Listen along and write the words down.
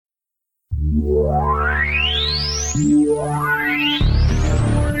Oh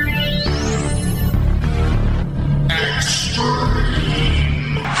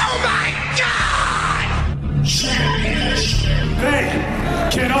my God! They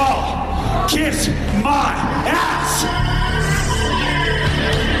can all kiss my ass!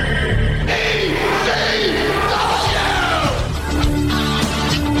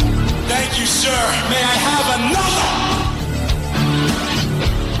 Thank you, sir. May I have another?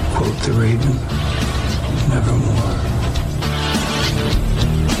 Quote the Raven, nevermore.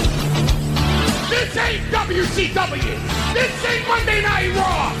 This ain't WCW. This ain't Monday Night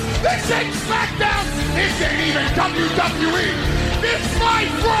Raw. This ain't SmackDown. This ain't even WWE. This, my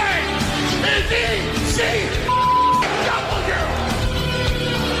friend, is ECW.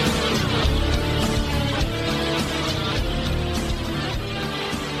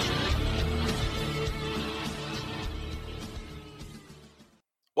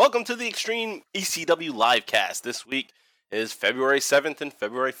 Welcome to the Extreme ECW Livecast. This week is February 7th and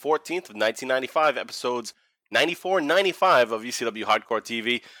February 14th of 1995, episodes 94 and 95 of ECW Hardcore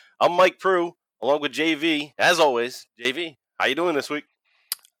TV. I'm Mike Prue, along with JV. As always, JV, how you doing this week?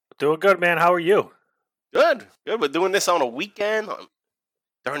 Doing good, man. How are you? Good. We're doing this on a weekend,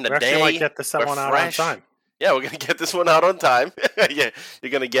 during the We actually day. might get this one out on time. Yeah, we're going to get this one out on time. Yeah,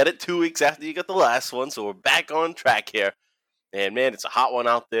 you're going to get it 2 weeks after you get the last one, so we're back on track here. And, man, it's a hot one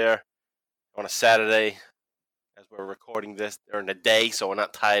out there on a Saturday as we're recording this during the day, so we're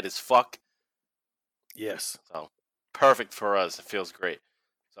not tired as fuck. Yes. So, perfect for us. It feels great.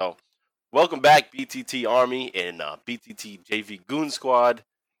 So, welcome back, BTT Army and BTT JV Goon Squad.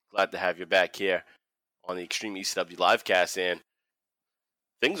 Glad to have you back here on the Extreme ECW Livecast. And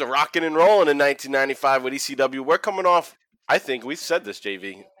things are rocking and rolling in 1995 with ECW. We're coming off, I think, we've said this,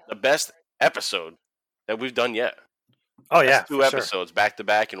 JV, the best episode that we've done yet. Oh, yeah. That's two episodes back to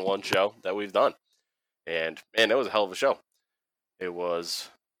back in one show that we've done. And, man, that was a hell of a show. It was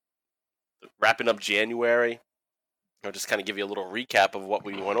wrapping up January. I'll just kind of give you a little recap of what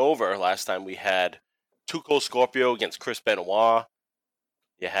we went over. Last time we had Too Cold Scorpio against Chris Benoit.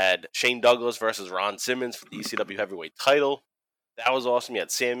 You had Shane Douglas versus Ron Simmons for the ECW Heavyweight title. That was awesome. You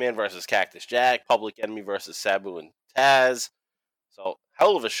had Sandman versus Cactus Jack. Public Enemy versus Sabu and Taz. So,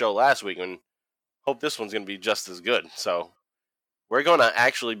 hell of a show last week, and hope this one's going to be just as good. So, we're going to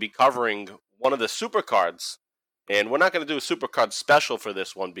actually be covering one of the supercards, and we're not going to do a supercard special for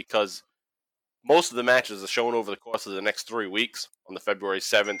this one because most of the matches are shown over the course of the next 3 weeks on the February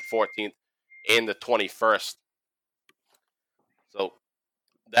 7th, 14th, and the 21st. So,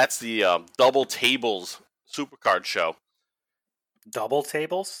 that's the Double Tables supercard show. Double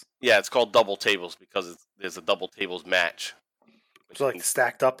tables? Yeah, it's called Double Tables because there's a Double Tables match. So, like,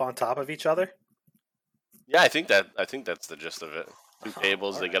 stacked up on top of each other? Yeah, I think that's the gist of it. Two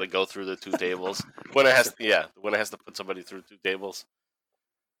tables, they got to go through the two tables. The winner has to put somebody through two tables.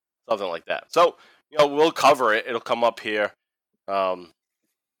 Something like that. So, we'll cover it. It'll come up here. I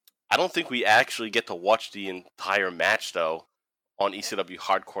don't think we actually get to watch the entire match, though, on ECW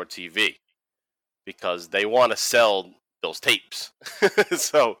Hardcore TV. Because they want to sell those tapes.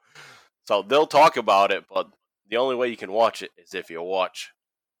 So they'll talk about it, but the only way you can watch it is if you watch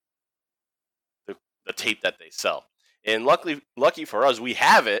the tape that they sell. And lucky for us, we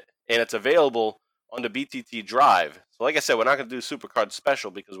have it, and it's available on the BTT Drive. So like I said, we're not going to do Supercard Special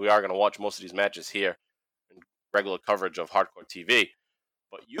because we are going to watch most of these matches here in regular coverage of Hardcore TV.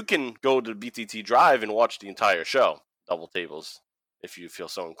 But you can go to BTT Drive and watch the entire show, Double Tables, if you feel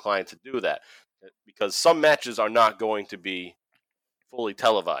so inclined to do that. Because some matches are not going to be fully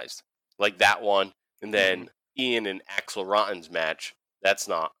televised, like that one. And then Ian and Axel Rotten's match, that's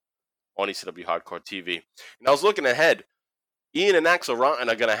not on ECW Hardcore TV. And I was looking ahead. Ian and Axel Rotten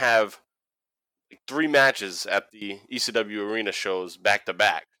are going to have 3 matches at the ECW Arena shows back to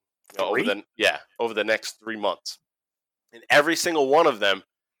back. Over the next 3 months. And every single one of them,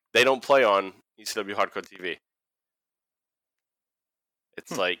 they don't play on ECW Hardcore TV.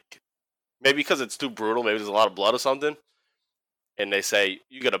 It's like, maybe because it's too brutal, maybe there's a lot of blood or something. And they say,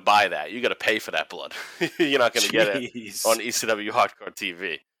 you got to buy that. You got to pay for that blood. You're not going to get it on ECW Hardcore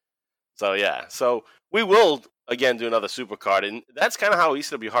TV. So, yeah. So, we will, again, do another supercard. And that's kind of how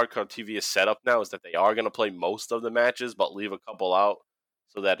ECW Hardcore TV is set up now, is that they are going to play most of the matches, but leave a couple out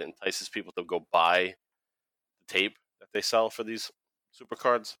so that it entices people to go buy the tape that they sell for these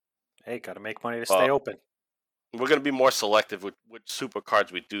supercards. Hey, got to make money to stay open. We're going to be more selective with which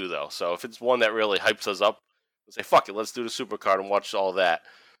supercards we do, though. So, if it's one that really hypes us up, we'll say, fuck it, let's do the supercard and watch all that.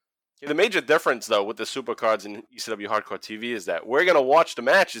 The major difference, though, with the supercards in ECW Hardcore TV is that we're going to watch the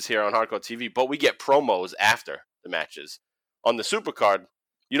matches here on Hardcore TV, but we get promos after the matches. On the supercard,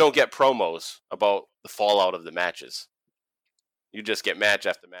 you don't get promos about the fallout of the matches. You just get match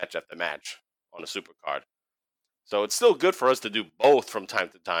after match after match on a supercard. So it's still good for us to do both from time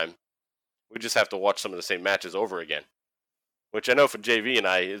to time. We just have to watch some of the same matches over again. Which I know for JV and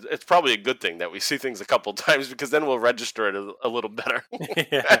I, it's probably a good thing that we see things a couple times because then we'll register it a little better.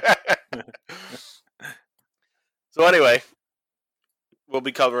 So anyway, we'll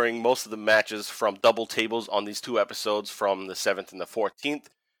be covering most of the matches from double tables on these 2 episodes from the 7th and the 14th.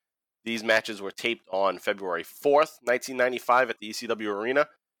 These matches were taped on February 4th, 1995 at the ECW Arena.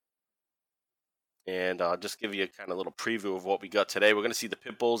 And I'll just give you a kind of little preview of what we got today. We're going to see the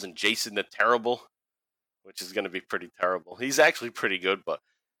Pitbulls and Jason the Terrible, which is going to be pretty terrible. He's actually pretty good, but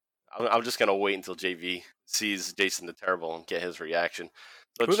I'm just going to wait until JV sees Jason the Terrible and get his reaction.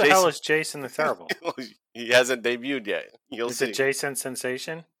 So Who the hell is Jason the Terrible? He hasn't debuted yet. You'll see. Is it Jason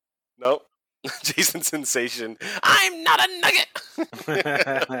Sensation? Nope. Jason Sensation. I'm not a nugget.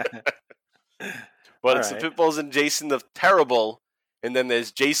 But it's the Pitbulls and Jason the Terrible, and then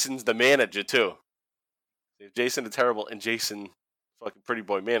there's Jason's the manager too. Jason the Terrible and Jason fucking Pretty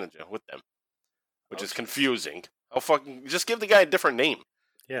Boy Manager with them, which is confusing. Just give the guy a different name.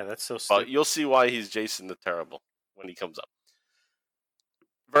 Yeah, that's so stupid. But you'll see why he's Jason the Terrible when he comes up.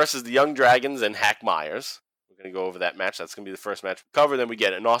 Versus the Young Dragons and Hack Myers. We're going to go over that match. That's going to be the first match we cover. Then we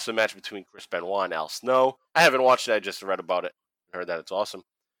get an awesome match between Chris Benoit and Al Snow. I haven't watched it. I just read about it and heard that it's awesome.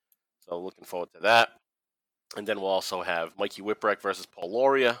 So looking forward to that. And then we'll also have Mikey Whipwreck versus Paul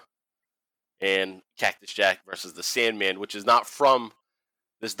Loria. And Cactus Jack versus the Sandman, which is not from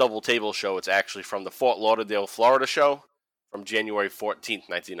this double table show. It's actually from the Fort Lauderdale, Florida show from January 14th,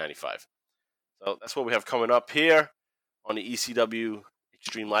 1995. So that's what we have coming up here on the ECW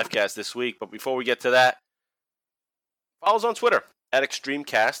Extreme Livecast this week. But before we get to that, follow us on Twitter at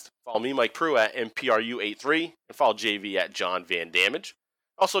ExtremeCast. Follow me, Mike Prue, at MPRU83. And follow JV at John Van Damage.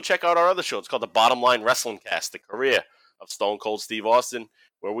 Also check out our other show. It's called the Bottom Line Wrestling Cast, the career of Stone Cold Steve Austin,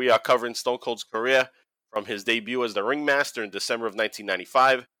 where we are covering Stone Cold's career from his debut as the Ringmaster in December of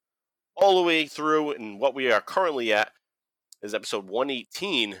 1995 all the way through, and what we are currently at is episode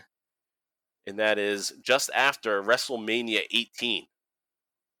 118, and that is just after WrestleMania 18.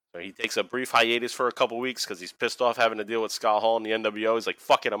 So he takes a brief hiatus for a couple weeks because he's pissed off having to deal with Scott Hall and the NWO. He's like,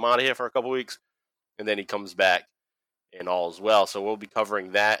 fuck it, I'm out of here for a couple weeks. And then he comes back and all is well. So we'll be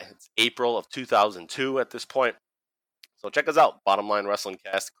covering that. It's April of 2002 at this point. So check us out, Bottom Line Wrestling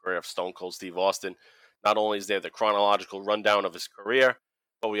Cast, career of Stone Cold Steve Austin. Not only is there the chronological rundown of his career,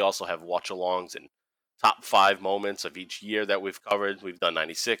 but we also have watch-alongs and top 5 moments of each year that we've covered. We've done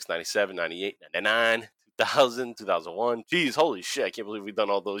 96, 97, 98, 99, 2000, 2001. Jeez, holy shit, I can't believe we've done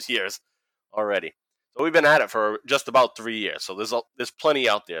all those years already. So we've been at it for just about 3 years. So there's plenty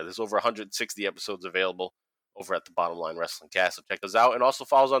out there. There's over 160 episodes available over at the Bottom Line Wrestling Cast. So check us out, and also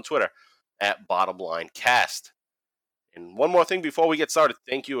follow us on Twitter at Bottom Line Cast. And one more thing before we get started,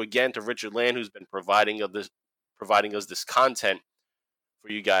 thank you again to Richard Land, who's been providing us this content for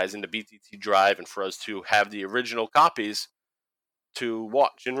you guys in the BTT Drive and for us to have the original copies to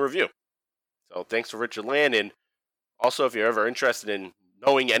watch and review. So thanks to Richard Land. And also, if you're ever interested in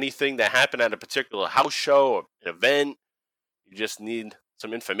knowing anything that happened at a particular house show or an event, you just need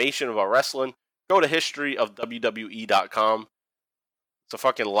some information about wrestling, go to historyofwwe.com. It's a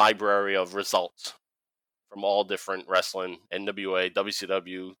fucking library of results from all different wrestling, NWA,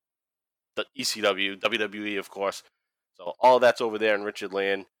 WCW, the ECW, WWE, of course. So all that's over there, and Richard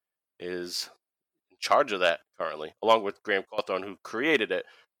Land is in charge of that currently, along with Graham Cawthorn, who created it,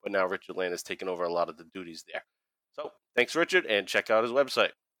 but now Richard Land has taken over a lot of the duties there. So thanks, Richard, and check out his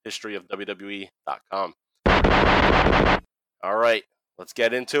website, historyofwwe.com. All right, let's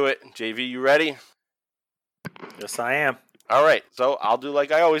get into it. JV, you ready? Yes, I am. All right, so I'll do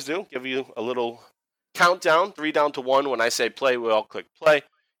like I always do, give you a little countdown, 3 down to 1. When I say play, we all click play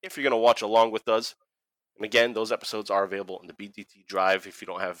if you're going to watch along with us. And again, those episodes are available in the BTT Drive. If you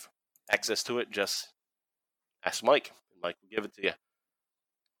don't have access to it, just ask Mike, and Mike will give it to you.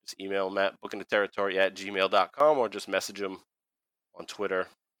 Just email him at bookingtheterritory@gmail.com, or just message him on Twitter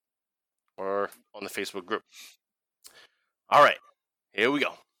or on the Facebook group. All right, here we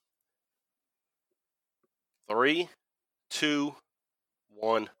go. 3, 2,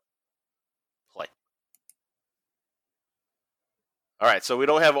 1, play. All right, so we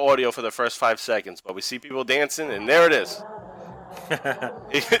don't have audio for the first 5 seconds, but we see people dancing, and there it is.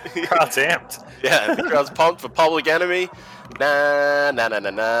 Crowd's amped. Yeah, the crowd's pumped for Public Enemy. Nah, nah, nah, nah,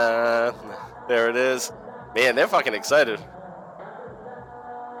 nah. There it is. Man, they're fucking excited.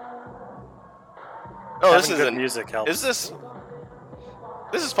 Oh, this is good music helps. Is this?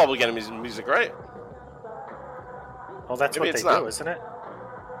 This is Public Enemy's music, right? Well, that's Maybe what they it's not. do, isn't it?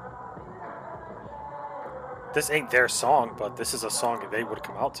 This ain't their song, but this is a song that they would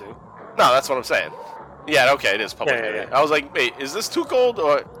come out to. No, that's what I'm saying. Yeah, okay, it is Public Enemy. Yeah. I was like, wait, is this Too Cold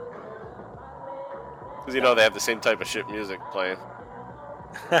or? Because you know they have the same type of shit music playing.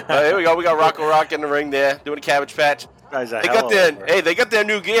 Here we go. We got Rocco Rock in the ring there, doing a Cabbage Patch. Guys, They got their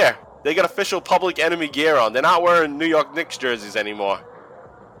new gear. They got official Public Enemy gear on. They're not wearing New York Knicks jerseys anymore.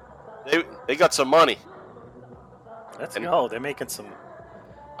 They got some money. Let's go. They're making some.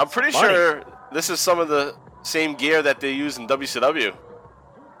 I'm pretty money. sure this is some of the same gear that they use in WCW.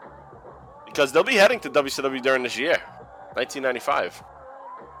 Because they'll be heading to WCW during this year, 1995.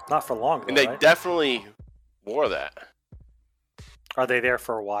 Not for long, though, And they right? definitely wore that. Are they there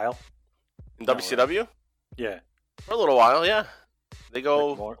for a while? In No, WCW? Yeah. For a little while, yeah. They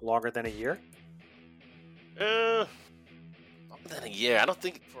go Like longer than a year? longer than a year. I don't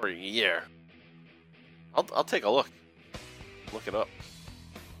think for a year. I'll take a look. Look it up.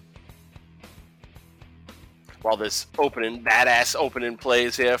 While this badass opening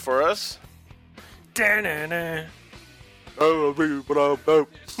plays here for us. Da-na-na.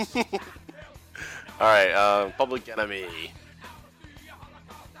 Alright, Public Enemy.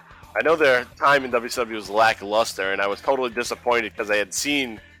 I know their time in WCW was lackluster, and I was totally disappointed because I had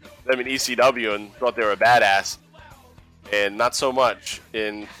seen them in ECW and thought they were a badass. And not so much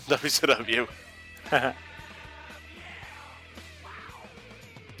in WCW.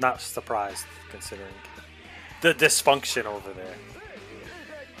 Not surprised, considering the dysfunction over there.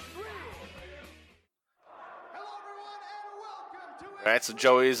 Alright, so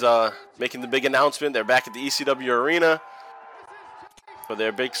Joey's making the big announcement. They're back at the ECW arena for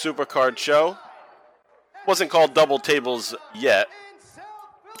their big Supercard show. Wasn't called Double Tables yet.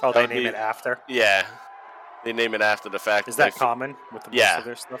 Oh, they would name be- it after? Yeah, they name it after the fact. Is that They- common with the most Yeah. of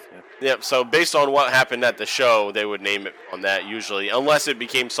their stuff? Yeah. Yep, so based on what happened at the show, they would name it on that usually, unless it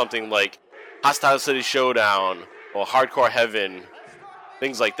became something like Hostile City Showdown or Hardcore Heaven.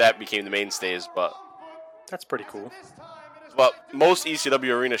 Things like that became the mainstays, but That's pretty cool. most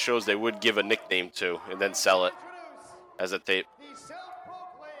ECW arena shows they would give a nickname to and then sell it as a tape.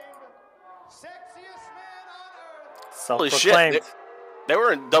 Holy shit, Self-proclaimed. they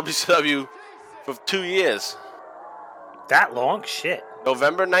were in WCW for 2 years. That long? Shit.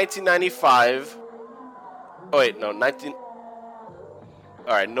 November 1995. Oh wait, no, 19. All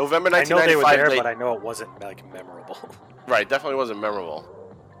right, November I know they 1995. were there, but I know it wasn't like memorable. Right, definitely wasn't memorable.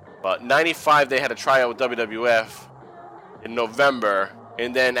 But 95, they had a tryout with WWF in November,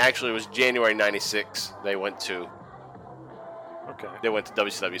 and then actually it was January 96 they went to Okay.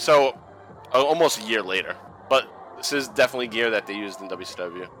 WCW. So almost a year later. But this is definitely gear that they used in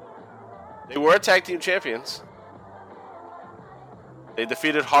WCW. They were tag team champions. They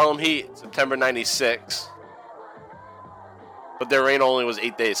defeated Harlem Heat September 96. But their reign only was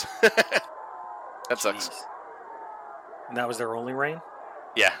 8 days. That sucks. Jeez. And that was their only reign?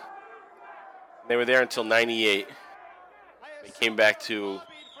 Yeah. They were there until 98. They came back to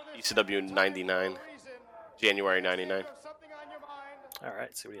ECW in 99. January 99. All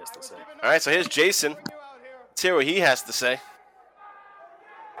right, see what he has to say. All right, so here's Jason. Let's hear what he has to say.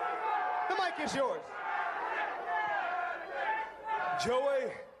 The mic is yours.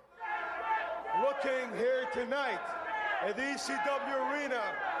 Joey, looking here tonight at the ECW arena,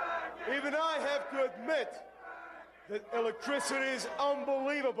 even I have to admit that electricity is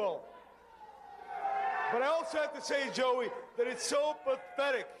unbelievable. But I also have to say, Joey, that it's so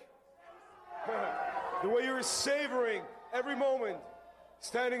pathetic. The way you're savoring every moment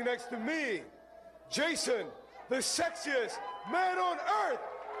standing next to me, Jason, the sexiest man on earth.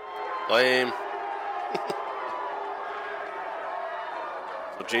 Lame.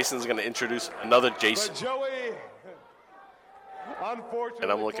 So Jason's going to introduce another Jason. But Joey, unfortunately,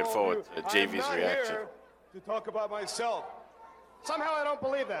 And I'm looking for forward you, to JV's I'm not reaction. here to talk about myself. Somehow I don't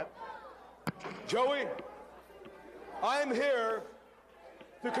believe that. Joey, I'm here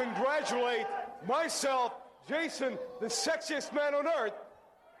to congratulate myself, Jason, the sexiest man on earth,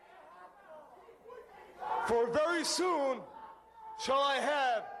 for very soon shall I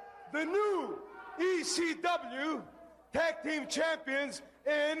have the new ECW Tag Team Champions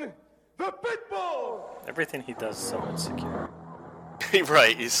in the Pitbull. Everything he does is so insecure.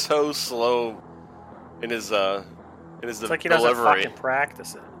 Right, he's so slow in his It's like he doesn't delivery. fucking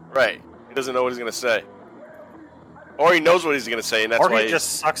practice it. Right, he doesn't know what he's going to say. Or he knows what he's going to say, and that's Or why he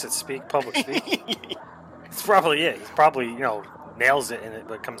just sucks at public speaking. It's probably it. He's probably, nails it in it,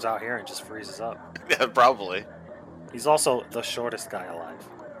 but comes out here and just freezes up. Yeah, probably. He's also the shortest guy alive.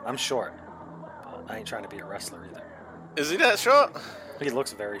 I'm short, but I ain't trying to be a wrestler either. Is he that short? He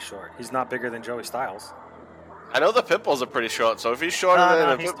looks very short. He's not bigger than Joey Styles. I know the Pitbulls are pretty short, so if he's shorter than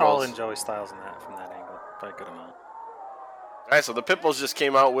No, the he's Pitbulls, taller than Joey Styles from that angle. by a good amount. All right, so the Pitbulls just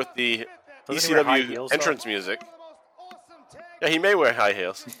came out with the Doesn't he wear high ECW heels, entrance music. Yeah, he may wear high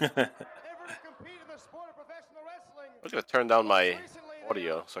heels. I'm going to turn down my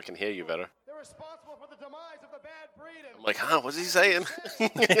audio so I can hear you better. I'm like, huh, what's he saying?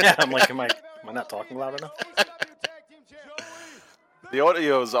 Yeah, I'm like, am I not talking loud enough? The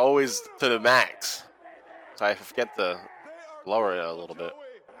audio is always to the max, so I forget to lower it a little bit.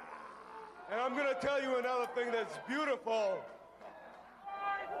 And I'm going to tell you another thing that's beautiful.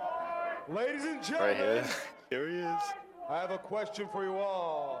 Ladies and gentlemen, Right here. Here he is. I have a question for you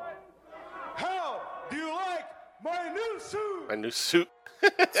all. How do you like my new suit? My new suit.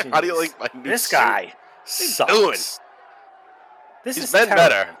 How do you like my new This suit? guy sucks. doing? This He's is been terrible.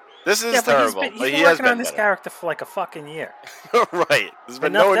 better. This is Yeah, terrible, but but he's he been has working been on this better. character for like a fucking year. Right. There's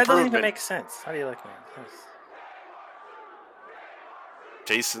been Enough- no that doesn't even improvement. make sense. How do you like me?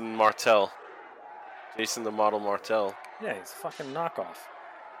 Jason Martel. Jason the Model Martel. Yeah, he's a fucking knockoff.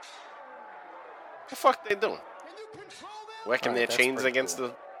 What the fuck they doing? Whacking Alright, their that's chains pretty against cool.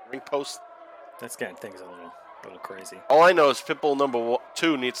 the ring post? That's getting things a little crazy. All I know is Pitbull number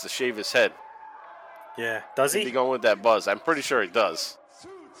 2 needs to shave his head. Yeah, does He's he? going with that buzz. I'm pretty sure he does.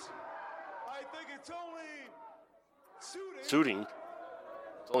 Suits. I think it's only suiting. Suiting.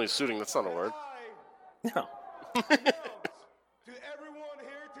 It's only suiting. That's not a word. No. To everyone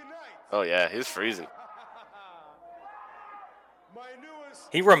here tonight, Oh, yeah. He's freezing. my newest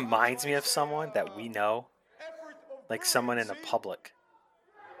He reminds me of someone that we know, effort of like someone in the brilliancy public,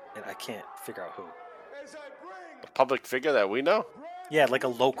 and I can't figure out who. as I bring A public figure that we know? Yeah, like a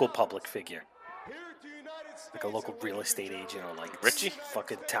local public figure, here to United States like a local of real America, estate agent or like Richie?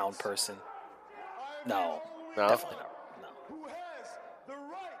 fucking town person. I'm No, the No? definitely not. No. who has the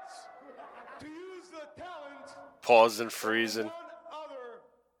rights to use the talent Pausing, freezing. none other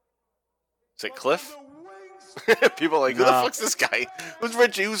Is it but Cliff? the wings People are like, who the No. fuck's this guy? Who's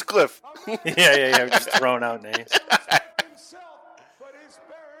Richie? Who's Cliff? yeah. Just throwing out names. himself, but his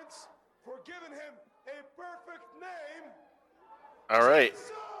parents for giving him a perfect name. All right.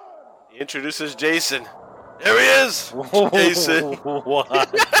 He introduces Jason. There he is. Jason. What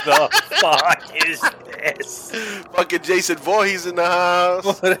the fuck is this? Fucking Jason Voorhees in the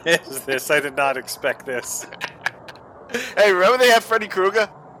house. What is this? I did not expect this. Hey, remember they had Freddy Krueger?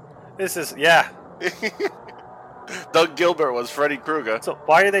 This is yeah. Doug Gilbert was Freddy Krueger. So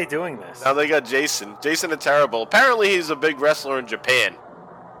why are they doing this? Now they got Jason. Jason the Terrible. Apparently he's a big wrestler in Japan.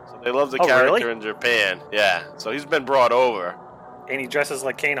 So they love the Oh, character really? in Japan. Yeah. So he's been brought over. And he dresses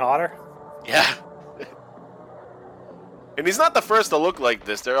like Kane Hodder? Yeah. And he's not the first to look like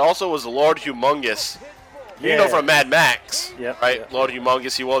this. There also was Lord Humongous. You know from Mad Max, Yep, right? yep. Lord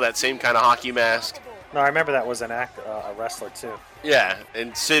Humongous, he wore that same kind of hockey mask. No, I remember that was an actor, a wrestler too. Yeah,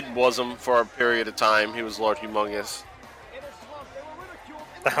 and Sid was him for a period of time. He was Lord Humongous.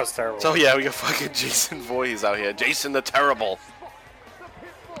 That was terrible. So yeah, we got fucking Jason Voorhees out here. Jason the Terrible.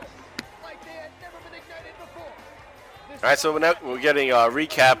 Alright, so now we're getting a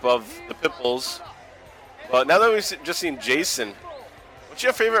recap of the Pitbulls. But now that we've just seen Jason, what's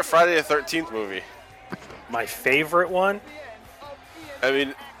your favorite Friday the 13th movie? My favorite one? I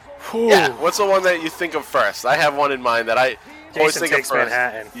mean, yeah, what's the one that you think of first? I have one in mind that I always Jason think Takes of first.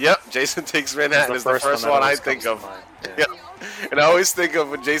 Manhattan. Yep, Jason Takes Manhattan is the first that one I always think comes of. to mind. Yeah. Yep. And I always think of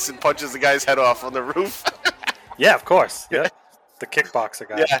when Jason punches the guy's head off on the roof. Yeah, of course. Yeah. The kickboxer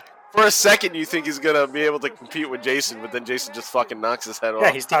guy. Yeah. For a second, you think he's going to be able to compete with Jason, but then Jason just fucking knocks his head off.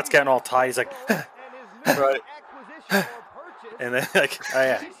 Yeah, he starts getting all tight. He's like, Right. and then like, oh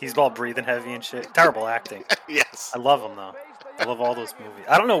yeah, he's all breathing heavy and shit. Terrible acting. Yes. I love him though. I love all those movies.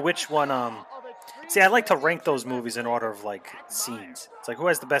 I don't know which one. See, I like to rank those movies in order of like scenes. It's like who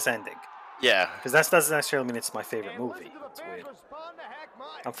has the best ending, Yeah. because that doesn't necessarily mean it's my favorite movie. It's weird.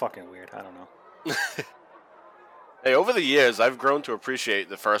 I'm fucking weird. I don't know. Hey, over the years, I've grown to appreciate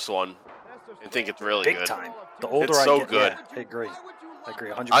the first one and think it's really Big good. time. The older It's I so get, good. yeah, I agree. I agree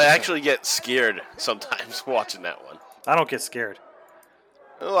 100%. I actually get scared sometimes watching that one. I don't get scared.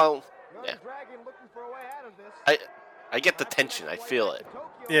 Well, yeah. I get the tension. I feel it.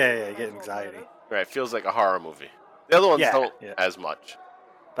 Yeah, I get anxiety. Right, it feels like a horror movie. The other ones Yeah, don't yeah. as much.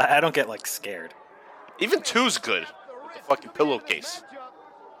 But I don't get like scared. Even 2's good. With the fucking pillowcase.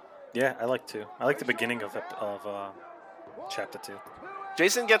 Yeah, I like 2. I like the beginning of chapter 2.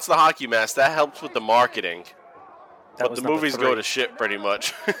 Jason gets the hockey mask. That helps with the marketing. That But was the number movies 3. go to shit pretty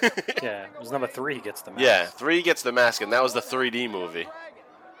much. Yeah, it was number 3. He gets the mask. Yeah, 3 gets the mask, and that was the 3D movie.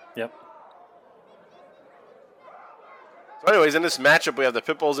 Yep. So anyways, in this matchup, we have the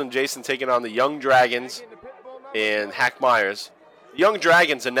Pitbulls and Jason taking on the Young Dragons and Hack Myers. The Young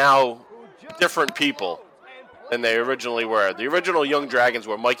Dragons are now different people. than they originally were. The original Young Dragons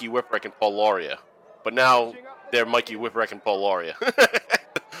were Mikey Whipwreck and Paul Lauria, but now they're Mikey Whipwreck and Paul Lauria.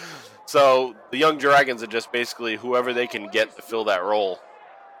 So the Young Dragons are just basically whoever they can get to fill that role.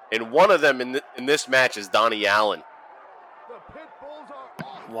 And one of them in this match is Donnie Allen.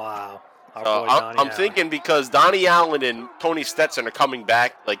 Wow. I'm thinking because Donnie Allen and Tony Stetson are coming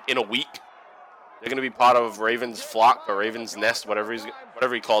back like in a week. They're going to be part of Raven's flock or Raven's nest, whatever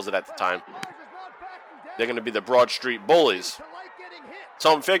he calls it at the time. They're going to be the Broad Street Bullies.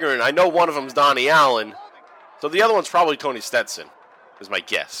 So I'm figuring, I know one of them's Donnie Allen, so the other one's probably Tony Stetson, is my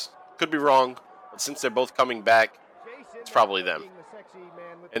guess. Could be wrong, but since they're both coming back, it's probably them.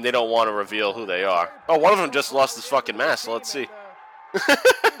 And they don't want to reveal who they are. Oh, one of them just lost his fucking mask, so let's see.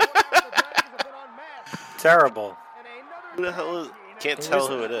 Terrible. Who the hell is it? Can't tell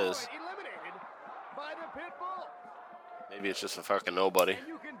who it is. Maybe it's just a fucking nobody.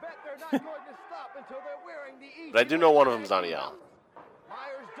 But I do know one of them is Donnie Allen.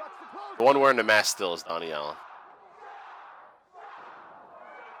 The one wearing the mask still is Donnie Allen.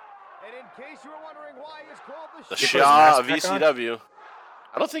 The Shah of ECW.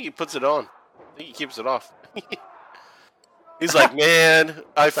 I don't think he puts it on. I think he keeps it off. He's like, man,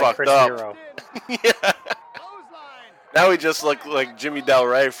 I fucked up. Yeah. Now he just looked like Jimmy Del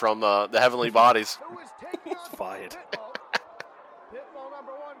Rey from the Heavenly Bodies. Fired.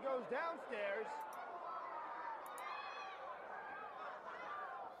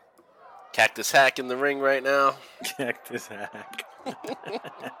 Cactus Hack in the ring right now. Cactus Hack.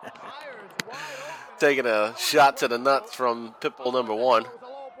 Taking a shot to the nuts from Pitbull number 1.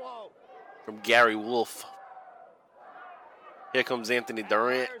 From Gary Wolf. Here comes Anthony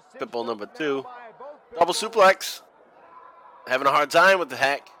Durant. Pitbull number 2. Double suplex. Having a hard time with the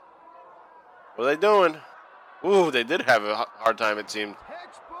Hack. What are they doing? Ooh, they did have a hard time, it seemed.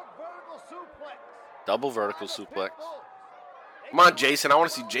 Double vertical suplex. Come on, Jason. I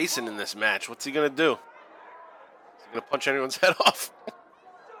want to see Jason in this match. What's he going to do? Is he going to punch anyone's head off?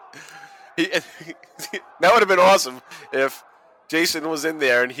 That would have been awesome if Jason was in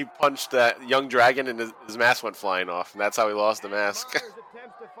there and he punched that young dragon and his mask went flying off. And that's how he lost the mask.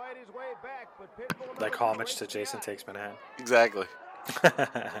 Like homage to Jason Takes Manhattan. Exactly.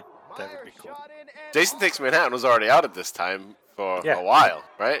 That would be cool. Jason Takes Manhattan was already out at this time for a while,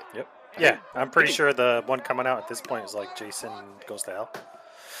 right? Yep. Yeah, I'm pretty sure the one coming out at this point is like Jason Goes to Hell.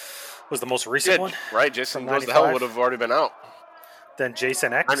 Was the most recent one. Right, Jason Goes to Hell would have already been out. Then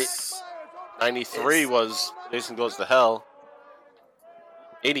Jason X. 93 was Jason Goes to Hell.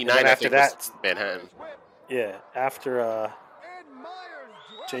 89 I think was Manhattan. Yeah, after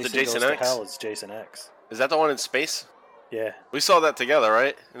Jason Goes to Hell is Jason X. Is that the one in space? Yeah. We saw that together,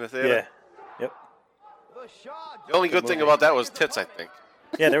 right? In the theater? Yeah. Yep. The only good thing about that was tits, I think.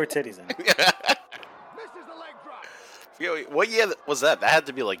 Yeah, there were titties in it. What year was that? That had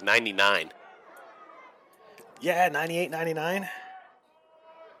to be like 99. Yeah, 98, 99.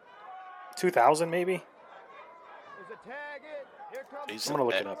 2000 maybe? I'm going to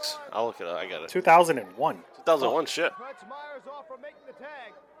look it up. I'll look it up. I got it. 2001. 2001, shit.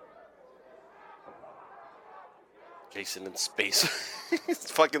 Jason in space. It's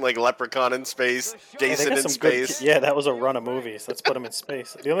fucking like Leprechaun in space. Jason in space. Yeah, that was a run of movies. Let's put him in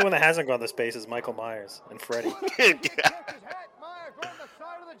space. The only one that hasn't gone to space is Michael Myers and Freddy.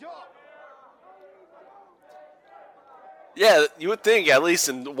 Yeah, you would think at least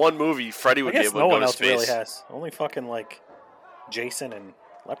in one movie Freddy would be able to go to space. No one else really has. Only fucking like Jason and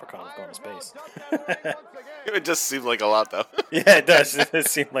Leprechaun have gone to space. It would just seem like a lot, though. Yeah, it does. It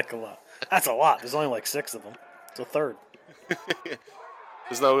does seem like a lot. That's a lot. There's only like 6 of them. It's a third.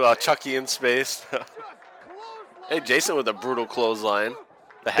 There's no Chucky in space. Hey, Jason with a brutal clothesline.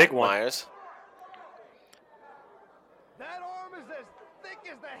 The Hack Myers. That arm is as thick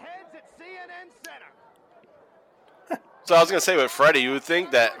as the heads at CNN Center. So I was going to say with Freddy, you would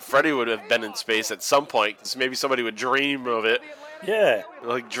think that Freddy would have been in space at some point, because maybe somebody would dream of it. Yeah.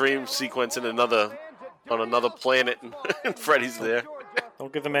 Like dream sequence on another planet, and Freddy's there.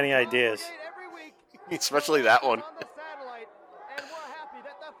 Don't give them any ideas. Especially that one.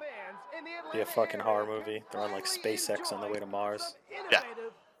 Be a fucking horror movie. They're on like SpaceX on the way to Mars. Yeah.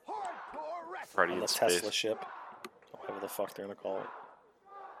 Freddy on the in space. Tesla ship. Whatever the fuck they're gonna call it.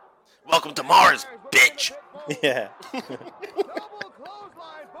 Welcome to Mars, bitch. Yeah.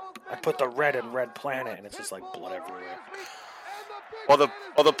 I put the red in Red Planet, and it's just like blood everywhere. Or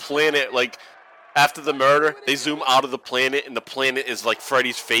the planet, like after the murder, they zoom out of the planet, and the planet is like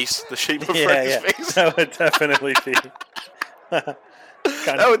Freddy's face, the shape of Freddy's face. That would definitely be.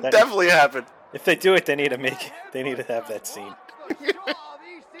 That would definitely happen. If they do it, they need to make it. They need to have that scene.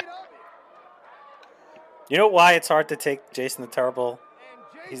 You know why it's hard to take Jason the Terrible?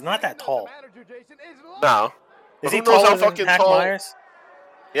 He's not that tall. No. Is Who he knows how taller than fucking Hack tall- Myers?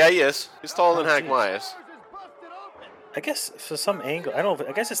 Yeah, he is. He's taller than Oh, Hack jeez. Myers. I guess for some angle, I don't know.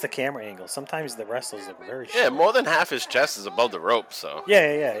 I guess it's the camera angle. Sometimes the wrestlers look very short. Yeah, more than half his chest is above the rope, so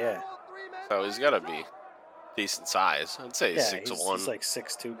Yeah. so he's gotta be decent size. I'd say Yeah, 6'1". he's like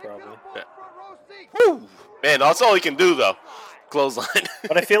 6'2", probably. Woo! Man, that's all he can do though. Clothesline.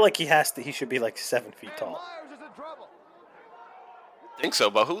 But I feel like he should be like 7 feet tall. think so,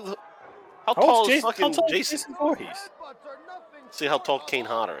 but how How tall old's is Jason? fucking How tall is Jason? Jason Voorhees? See how tall Kane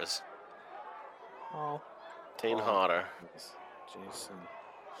Hodder is. Oh, Kane Hodder. Jason.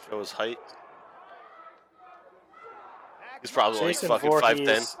 Show his height. He's probably Jason like fucking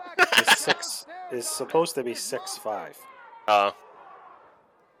 5'10". Voorhees is supposed to be 6'5". Uh,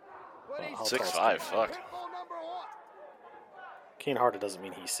 Well, how tall is 6'5". Kane? Fuck. Kane Hodder doesn't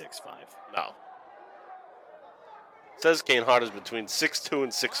mean he's 6'5". No. It says Kane Hodder's between 6'2"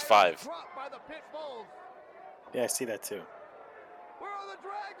 and 6'5". Yeah, I see that too.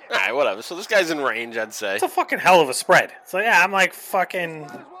 All right, whatever. So this guy's in range, I'd say. It's a fucking hell of a spread. So yeah, I'm like fucking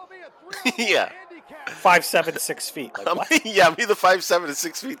Yeah. 5'7", 6 feet. Like, what? Yeah, I'm either 5'7" and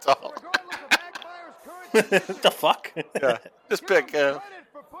 6 feet tall. the fuck? Yeah. Just pick. Yeah.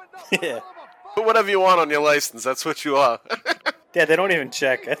 Put whatever you want on your license. That's what you are. Yeah, they don't even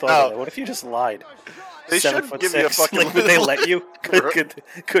check. I thought, No. of that. What if you just lied? They 7 should foot give you a 6. fucking Like, would they middle- let you?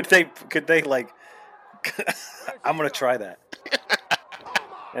 Could they like? I'm gonna try that.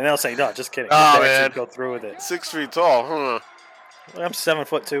 And they'll say, no, just kidding. Oh, They man. actually go through with it. 6 feet tall. Huh. I'm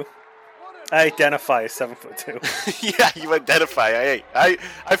 7'2". I identify as 7'2". Yeah, you identify.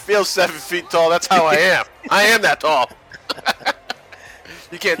 I feel 7 feet tall. That's how I am. I am that tall.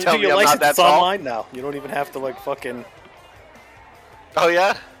 You can't You tell do me your I'm not license, that it's tall. online now. You don't even have to like fucking. Oh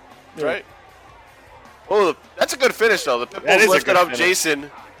yeah, Yeah. right. Oh, that's a good finish though. The That Pitbulls is a lifted good up finish.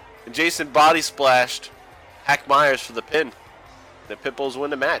 Jason, and Jason body splashed Hack Myers for the pin. The Pitbulls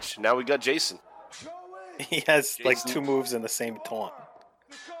win the match. Now we got Jason. He has like Jason. 2 moves in the same taunt.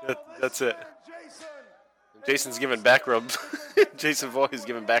 That's it. Jason's giving back rubs. Jason Voorhees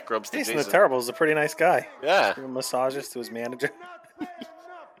giving back rubs to Jason Jason. the Terrible is a pretty nice guy. Yeah. Giving massages to his manager.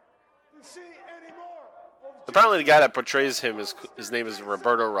 Apparently, the guy that portrays him is his name is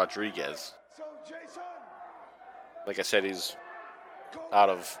Roberto Rodriguez. Like I said, he's out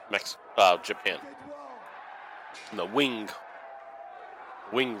of Japan. In the Wing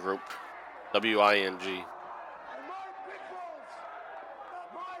Group, WING.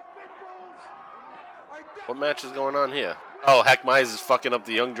 What match is going on here? Oh, Hack Myers is fucking up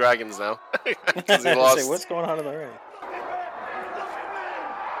the Young Dragons now because he Say, lost. what's going on in the ring?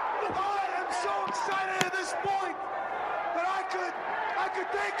 I am so excited at this point that I could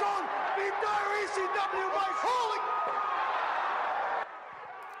take on the entire ECW by holy.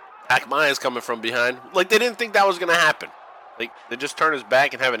 Hack Myers coming from behind. Like, they didn't think that was going to happen. Like, they just turn his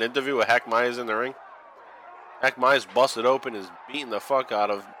back and have an interview with Hack Myers in the ring. Hack Myers busted open, is beating the fuck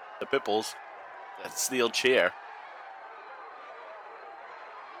out of the Pitbulls. That steel chair.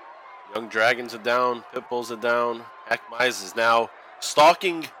 Young Dragons are down. Pitbulls are down. Hack Myers is now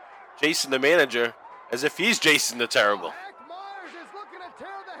stalking Jason the manager as if he's Jason the Terrible.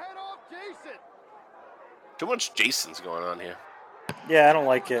 Too much Jason's going on here. Yeah, I don't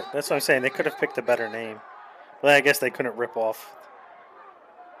like it. That's what I'm saying. They could have picked a better name. But I guess they couldn't rip off.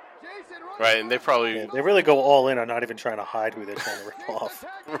 Right, and they probably... Yeah, they really go all in on not even trying to hide who they're trying to rip off.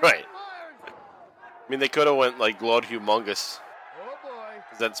 Right. I mean, they could have went like Lord Humongous.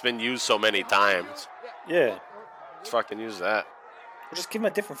 'Cause that's been used so many times. Yeah. Let's fucking use that. Or just give him a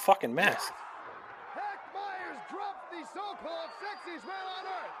different fucking mask.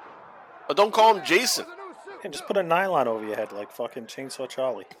 But don't call him Jason. Yeah, just put a nylon over your head like fucking Chainsaw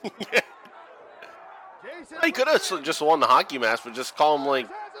Charlie. He could have just won the hockey match, but just call him like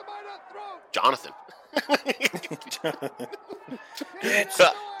Jonathan. It's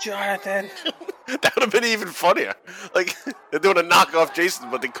Jonathan. That would have been even funnier. Like, they're doing a knockoff Jason,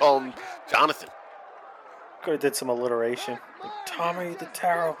 but they call him Jonathan. Could have did some alliteration. Like, Tommy the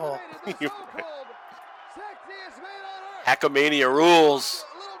Terrible. Hackamania rules.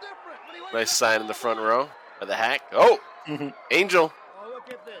 Nice sign in the front row by the Hack. Oh, Angel.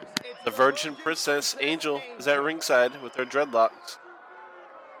 The Virgin Princess Angel is at ringside with her dreadlocks.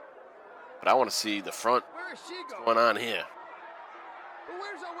 But I want to see the front. What's going on here?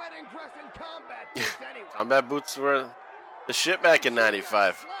 Combat boots were the shit back in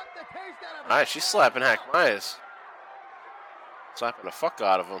 95. Alright, she's slapping Hack Myers. Slapping the fuck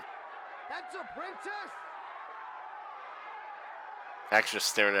out of him. Hack's just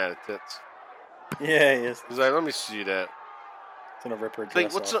staring at her tits. Yeah, he is. He's like, let me see that. It's gonna rip her Like,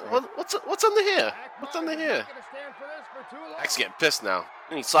 dress what's off. Right? what's under here? What's under here? Hac's getting pissed now.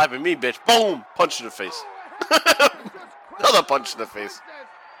 He ain't slapping me, bitch. Boom! Punch in the face. Another punch in the face.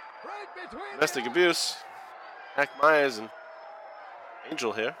 Domestic abuse. Hack Myers and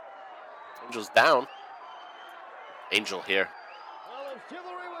Angel here. Angel's down. Angel here.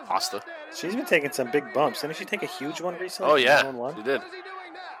 Pasta. She's been taking some big bumps. Didn't she take a huge one recently? Oh, yeah. One-on-one? She did.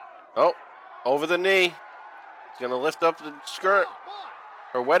 Oh, over the knee. He's going to lift up the skirt.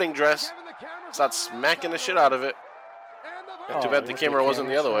 Her wedding dress. Start smacking the shit out of it. Too bad the camera wasn't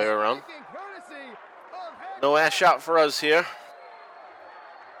the other way around. No ass shot for us here.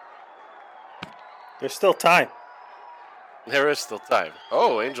 There's still time. There is still time.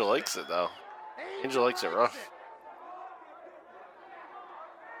 Oh, Angel likes it, though. Angel likes it rough.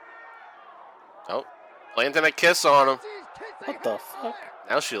 Oh, planting a kiss on him. What the fuck?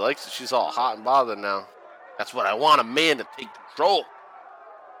 Now she likes it. She's all hot and bothered now. That's what I want, a man to take control.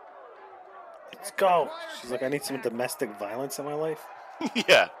 Let's go. She's like, I need some domestic violence in my life.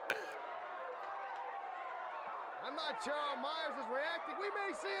 Yeah. I'm not sure how Myers is reacting. We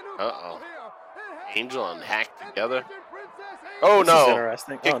may see a new Uh-oh. couple here. Angel and Hack together. Princess Oh, This is no.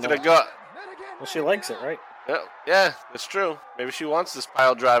 interesting. Kick Oh, to no. the gut. Well, she likes it, right? Yeah, that's true. Maybe she wants this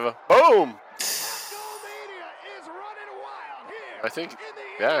pile driver. Boom! I think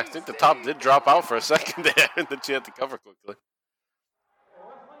the top did drop out for a second there, and then she had to cover quickly.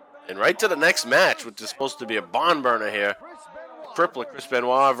 And right to the next match, which is supposed to be a barn burner here. Crippler Chris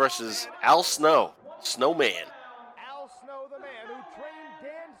Benoit versus Al Snow, Snowman. Al Snow, the man who trained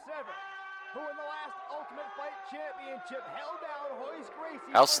Dan Severn, who in the last Ultimate Fight Championship held down Hoist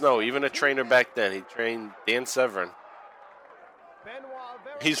Gracie. Al Snow, even a trainer back then, he trained Dan Severn.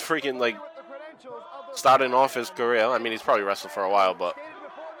 He's freaking like starting off his career. I mean, he's probably wrestled for a while, but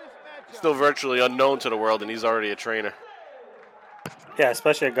still virtually unknown to the world, and he's already a trainer. Yeah,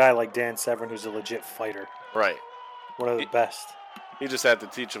 especially a guy like Dan Severn who's a legit fighter. Right. One of the best. He just had to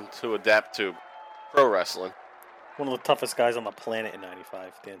teach him to adapt to pro wrestling. One of the toughest guys on the planet in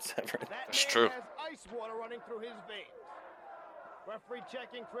 '95, Dan Severn. That's true. Has ice water running through his veins. Referee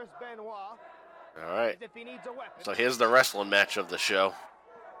checking Chris Benoit. All right. If he needs a weapon. So here's the wrestling match of the show.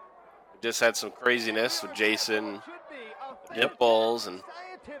 We just had some craziness with Jason, nipples, and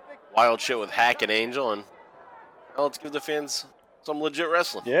wild shit with Hack and Angel, and now let's give the fans some legit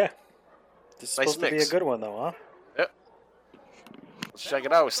wrestling. Yeah. This is Nice supposed to be mix. a good one, though, huh? Yep. Let's check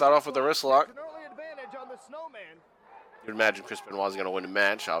it out. We start off with the wrist lock. An early advantage on the Snowman. You'd imagine Chris Benoit's going to win the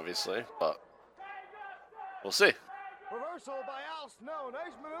match, obviously, but we'll see. Reversal by Al Snow.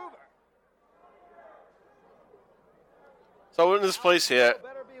 Nice maneuver. So in this place here,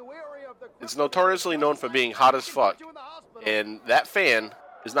 Better be wary of the it's notoriously known for being hot as fuck, and that fan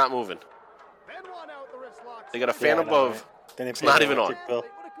is not moving. Benoit now with the wrist lock. They got a fan Yeah, I know, above. right? Then they It's pay not the even on. electric bill.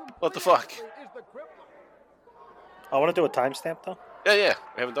 What the fuck? Is the crippler. I want to do a timestamp, though. Yeah,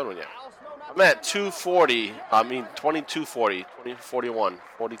 we haven't done one yet. Al Snow not I'm at 240. I mean 2240, 2041,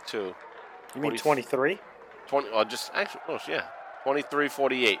 42, You mean 40 23? 20. Oh, just actually, oh yeah, 23,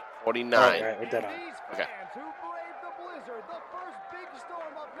 48, 49. All right, we're dead on. These Okay. fans who braved the blizzard, the first big storm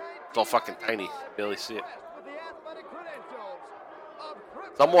of It's all fucking tiny. Barely see it. with the athletic credentials of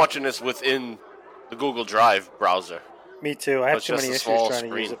Crippler. So I'm watching this within the Google Drive browser. Me too. I have It's too just many a issues small trying to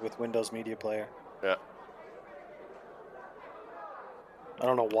use screen. it with Windows Media Player. Yeah. I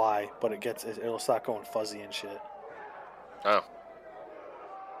don't know why, but it'll start going fuzzy and shit. Oh,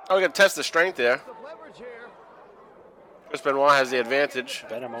 we got to test the strength there. The leverage here. Chris Benoit has the advantage.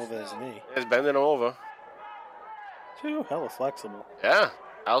 Bend him over his knee. He's bending him over. Too hella flexible. Yeah.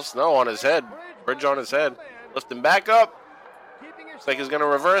 Al Snow on his head. Bridge on his head. Lift him back up. Keeping his Looks like he's going to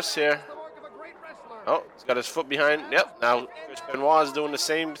reverse here. the mark of a great wrestler. Oh, he's got his foot behind. Yep. Now Chris Benoit is doing the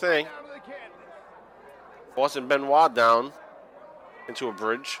same thing. Down to the canvas. Forcing Benoit down into a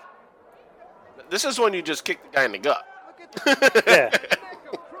bridge. This is when you just kick the guy in the gut. Look at the Yeah. neck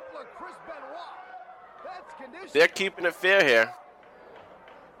of Crippler Chris Benoit. That's condition. They're keeping it fair here.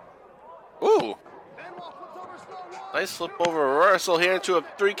 Ooh. Benoit flips over Snow one. Nice flip over reversal here into a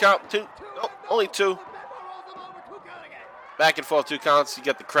 3 count. Two. Nope, only 2. Benoit rolls him over. 2 count again. Back and forth 2 counts. You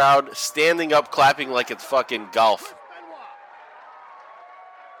get the crowd standing up, clapping like it's fucking golf. Benoit.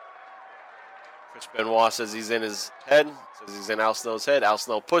 Chris Benoit says he's in his head. Says he's in Al Snow's head. Al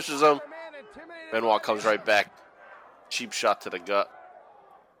Snow pushes him. Man intimidated Benoit by comes the right back. Cheap shot to the gut.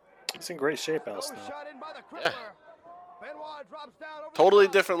 He's in great shape, Al Snow. shot in by the Crippler. Benoit drops down over Totally the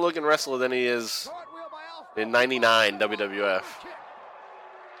top. different looking wrestler than he is Cartwheel by Al Snow. in '99 WWF. Kick.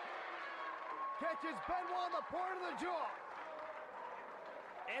 Catches Benoit on the point of the jaw.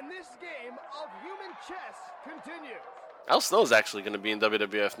 And this game of human chess continues. Al Snow's actually going to be in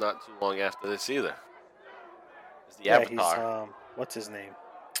WWF not too long after this either. He's the Yeah, Avatar. he's what's his name?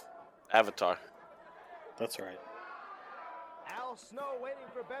 Avatar. That's right. Al Snow waiting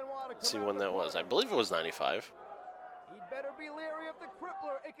for Benoit to Let's see come when out that of was. the I believe it was 95. He'd better be leery of the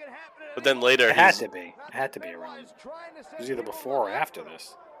crippler. It can happen at But any then later It had he's to be. It had to be Benoit around. is trying to It send was either people before or to after hospital.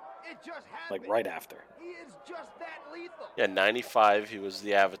 this. It just Like happened. right after. He is just that lethal. yeah 95. He was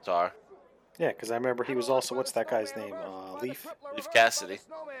the Avatar. Yeah, because I remember he was also what's that guy's name? Leaf. Leaf Cassidy.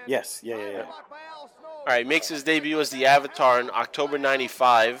 Yes. Yeah. All right, makes his debut as the Avatar in October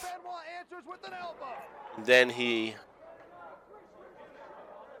 95. And then he.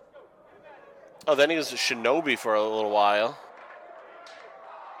 Oh, then he was a Shinobi for a little while.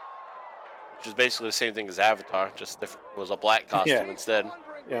 Which is basically the same thing as Avatar, just different. It was a black costume Yeah. instead.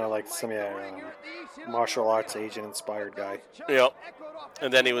 You know, like some martial arts agent inspired guy. Yep.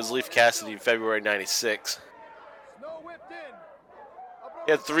 And then he was Leaf Cassidy in February 96.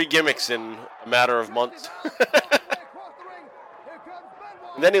 He had 3 gimmicks in a matter of months.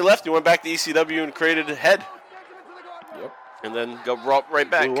 And then he left. He went back to ECW and created Head. Yep. And then got brought right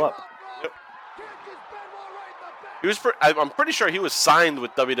back. Blew up. Yep. He was. I'm pretty sure he was signed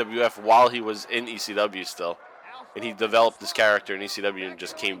with WWF while he was in ECW still, and he developed this character in ECW and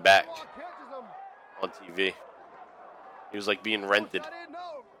just came back on TV. He was like being rented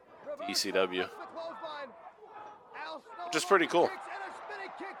to ECW, which is pretty cool.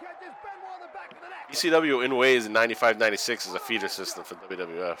 ECW in ways in 95, 96 is a feeder system for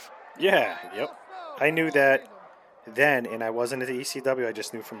WWF. Yeah. Yep. I knew that then, and I wasn't at the ECW. I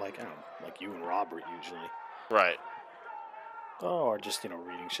just knew from like you and Robert usually. Right. Oh, or just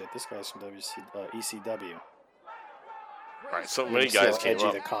reading shit. This guy's from ECW. Right. So You many see how guys came edgy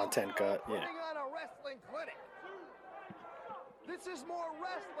up. the content got. Yeah. This is more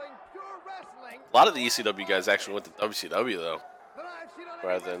wrestling, pure wrestling. A lot of the ECW guys actually went to WCW though, Than I've seen on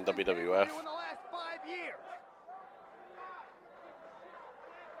rather any than wrestling WWF. pay-per-view in the last 5 years.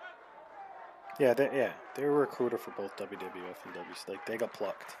 They were a recruiter for both WWF and WC. Like they got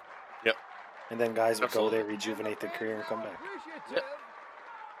plucked, Yep. and then guys would Absolutely. go there, rejuvenate their career, and come back. Appreciative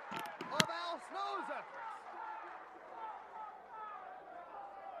of Al Snow's efforts.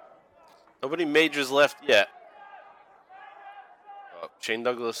 Nobody majors left yet. Shane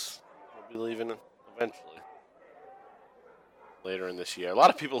Douglas will be leaving eventually. Later in this year. A lot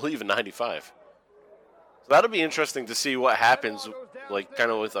of people leave in 95. So that'll be interesting to see what happens, like,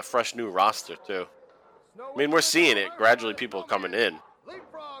 kind of with a fresh new roster, too. I mean, we're seeing it. Gradually people are coming in.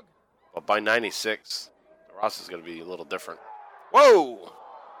 Leapfrog. But by 96, the roster's going to be a little different. Whoa!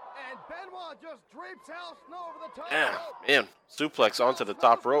 And Benoit just drapes Al Snow over the top Yeah, rope. man. Suplex onto the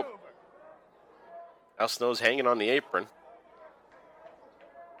top rope. Al Snow's hanging on the apron.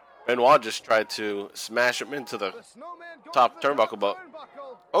 Benoit just tried to smash him into the The snowman goes top to the turnbuckle, but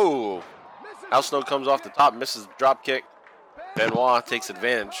turnbuckle. oh, Misses Al Snow comes off the top, misses the drop kick. Benoit takes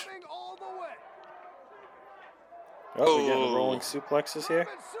advantage. Coming all the way. Oh, we're getting Oh. rolling suplexes here.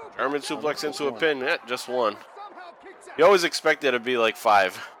 German suplex into a pin. Yeah, just one. Somehow kicks out. You always expect it to be like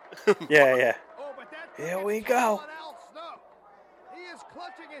 5. Yeah. Oh, but that Here takes we a go. toll on Al Snow. He is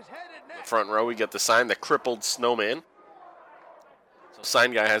clutching his head and neck. Front row, we get the sign, the crippled snowman. So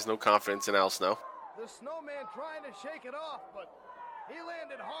sign guy has no confidence in Al Snow. The snowman trying to shake it off, but he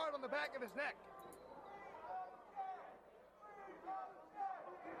landed hard on the back of his neck.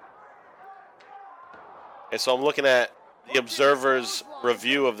 And so I'm looking at the Observer's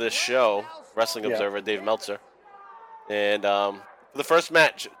review of this show, Wrestling Yeah. Observer, Dave Meltzer. And for the first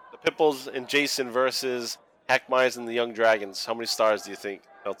match, the Pipples and Jason versus Hack Myers and the Young Dragons. How many stars do you think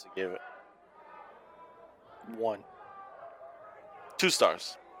Meltzer gave it? 1. 2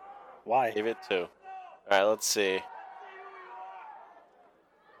 stars. Why? Gave it 2. All right, let's see.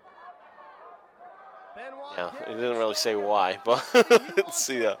 Benoit Yeah, gives he didn't really say why, but He let's wants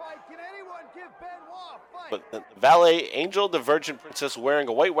see. to fight. Can anyone give Benoit a fight? But the valet, Angel, the Virgin Princess, wearing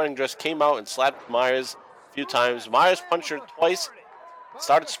a white wedding dress, came out and slapped Myers a few times. Myers punched her twice,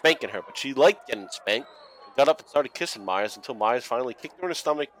 started spanking her, but she liked getting spanked. Got up and started kissing Myers until Myers finally kicked her in the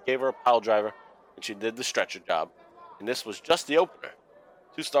stomach, gave her a pile driver, and she did the stretcher job. And this was just the opener.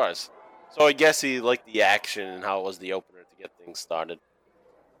 2 stars. So I guess he liked the action and how it was the opener to get things started.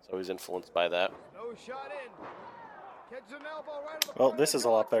 So he's influenced by that. No shot in. Catches an elbow right in the Well, front this of is the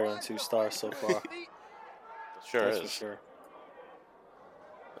a lot better drives than 2 the stars so fight far. to the feet, Sure That's is. for sure.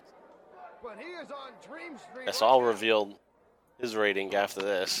 but he is on Dream Street. Yes, right I'll now. reveal his rating after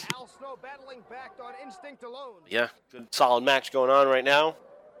this. Al Snow battling back on instinct alone. Yeah, good solid match going on right now.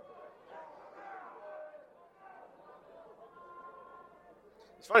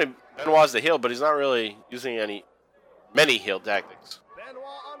 It's funny, Benoit's the heel, but he's not really using many heel tactics.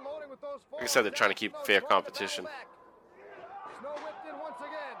 Like I said, they're trying to keep fair competition.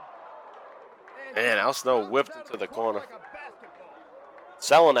 And Al Snow whipped into the corner.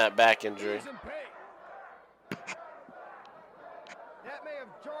 Selling that back injury.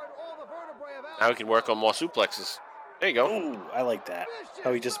 Now we can work on more suplexes. There you go. Ooh, I like that.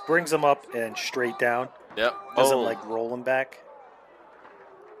 How he just brings him up and straight down. Yep. Doesn't Boom. like roll him back.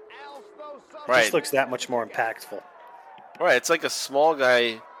 Right. Just looks that much more impactful. Right. It's like a small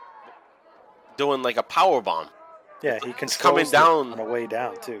guy doing like a power bomb. Yeah, he can coming down on the way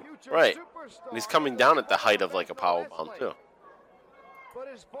down too. Right. And he's coming down at the height of like a power bomb too.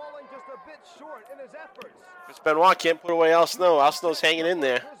 Chris Benoit can't put away Al Snow. Al Snow's hanging in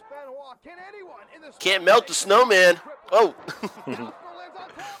there. Can't melt the snowman. Oh.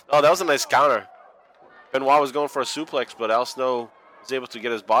 Oh, that was a nice counter. Benoit was going for a suplex, but Al Snow was able to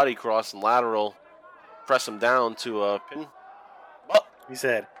get his body cross and lateral, press him down to a pin. Oh. He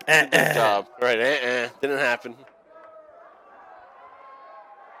said, Good job. Right, didn't happen.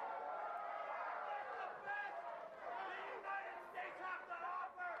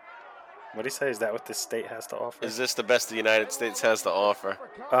 What do you say? Is that what this state has to offer? Is this the best the United States has to offer?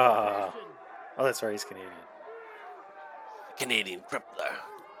 Oh, that's right. He's Canadian. Canadian crippler.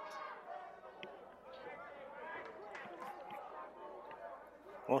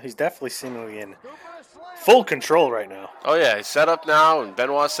 Well, he's definitely seemingly in full control right now. Oh, yeah. He's set up now, and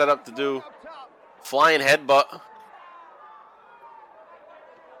Benoit's set up to do flying headbutt.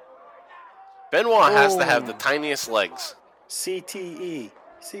 Benoit has to have the tiniest legs. CTE.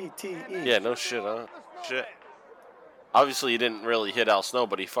 CTE. Yeah, no shit, huh? Shit. Obviously, he didn't really hit Al Snow,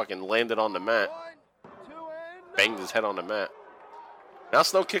 but he fucking landed on the mat. Banged his head on the mat. Al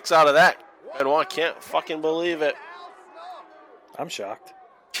Snow kicks out of that. Benoit can't fucking believe it. I'm shocked.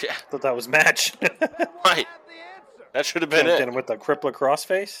 Yeah. Thought that was match. Right. That should have been it. With the crippler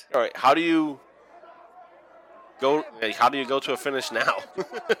crossface. All right, how do you go to a finish now?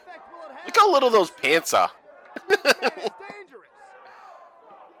 Look how little those pants are.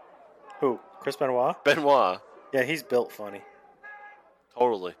 Who? Chris Benoit? Benoit. Yeah, he's built funny.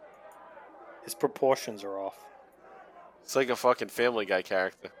 Totally. His proportions are off. It's like a fucking Family Guy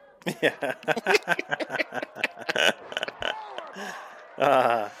character. Yeah.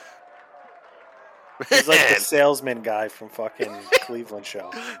 He's like the salesman guy from fucking Cleveland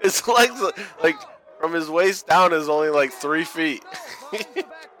show. It's like from his waist down is only like 3 feet.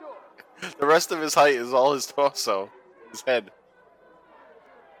 The rest of his height is all his torso, his head.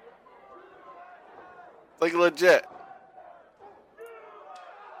 Like legit.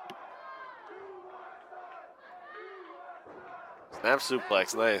 Snap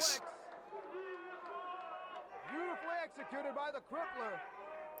suplex, nice.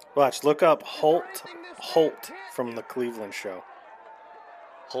 Watch, look up Holt from the Cleveland show.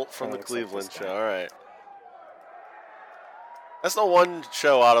 Holt from the looks like Cleveland this guy. show, alright. That's the one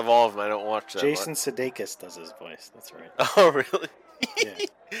show out of all of them I don't watch that Jason much. Sudeikis does his voice. That's right. Oh, really? Yeah.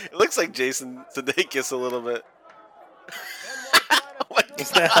 It looks like Jason Sudeikis a little bit. Oh my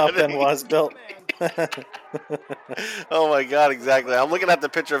Isn't that how God. Benoit's built? Oh my god, exactly. I'm looking at the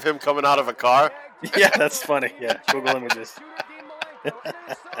picture of him coming out of a car. Yeah, that's funny. Yeah, Google images.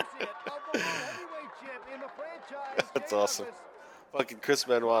 That's awesome. Fucking Chris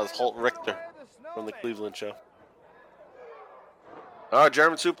Benoit is Holt Richter from the Cleveland show. Oh,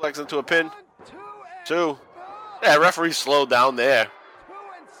 German suplex into a pin. 2. Yeah, referee slowed down there.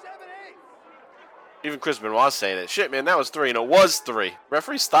 Even Chris Benoit saying it. Shit, man, that was 3, and it was 3.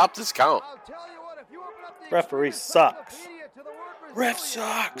 Referee stopped his count. Referee sucks. Ref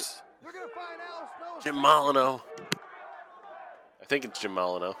sucks. Jim Molyneux. I think it's Jim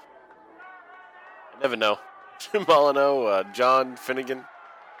Molyneux. I never know. Jim Molyneux, John Finnegan.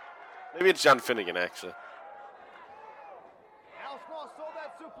 Maybe it's John Finnegan, actually.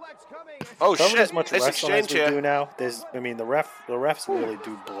 Oh, Tell me shit. as much Nice wrestling as exchange we here. do now. The refs really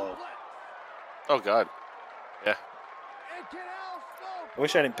do blow. Oh, God. Yeah. I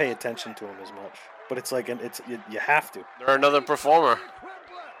wish I didn't pay attention to him as much, but it's like you have to. They're another performer.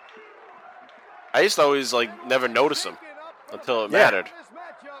 I used to always, never notice them until it mattered.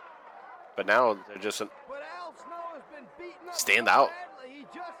 But now they're just stand out.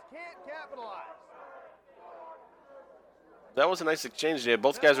 That was a nice exchange there.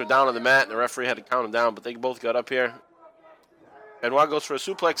 Both guys were down on the mat, and the referee had to count them down, but they both got up here. Benoit goes for a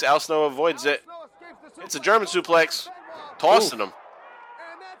suplex. Al Snow avoids it. It's a German suplex. Tossing him.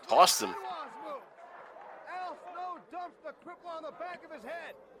 Tossed him. Al Snow dumps the cripple on the back of his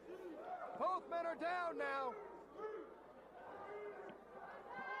head. Both men are down now.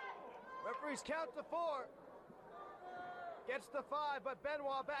 referees count to 4. Gets the 5, but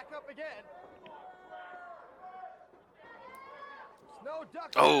Benoit back up again. Snow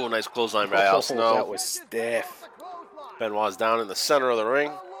ducks. Oh, nice clothesline by Al Snow. That was stiff. Benoit's down in the center of the ring.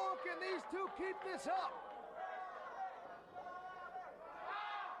 How long can these two keep this up?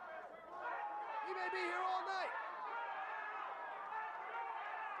 He may be here all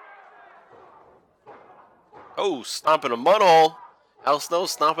night. Oh, stomping a mud hole. Al Snow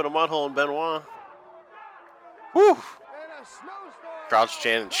stomping a mud hole in Benoit. Whew. And a snowstorm. Crowd's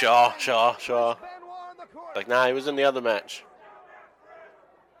chanting, Shaw, Shaw, Shaw. Benoit in the corner. Like, nah, he was in the other match.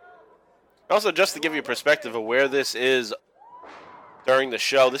 Also, just to give you perspective of where this is during the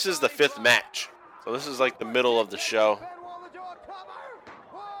show, this is the 5th match. So this is like the middle of the show. Benoit on the jaw cover.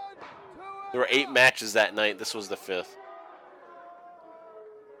 1, 2, There were 8 matches that night. This was the 5th.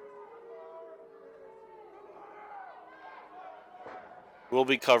 We'll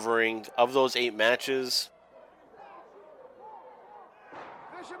be covering, of those 8 matches,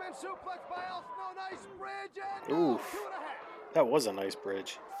 Fisherman suplex by Al Snow. Nice bridge and Oof. 2.5. That was a nice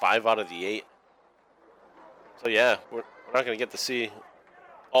bridge. 5 out of the 8. So yeah, we're not going to get to see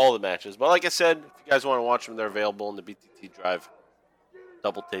all the matches. But like I said, if you guys want to watch them, they're available in the BTT Drive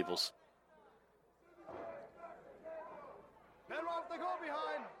double tables. Benoit with the go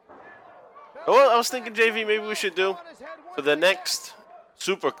behind. Well, I was thinking, JV, maybe we should do for the next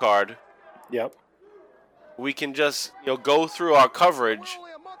super card, Yep. we can just go through our coverage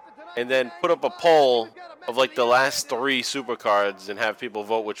and then put up a poll of like the last 3 super cards and have people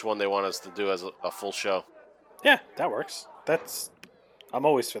vote which one they want us to do as a full show. Yeah, that works. I'm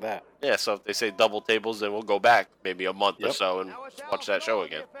always for that. Yeah, so if they say double tables, then we'll go back maybe a month or Yep. so and watch that show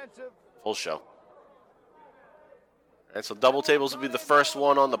again. Full show. And so double tables will be the first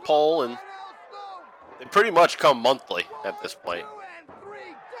one on the poll, and they pretty much come monthly at this point.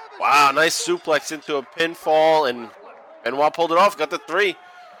 Wow, nice suplex into a pinfall, and Benoit pulled it off, got the 3.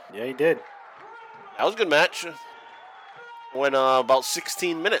 Yeah, he did. That was a good match. Went about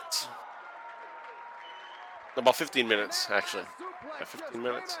 16 minutes. About 15 minutes, actually. Yeah, 15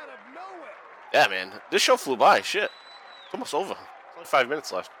 minutes. Yeah, man. This show flew by. Shit. It's almost over. There's only 5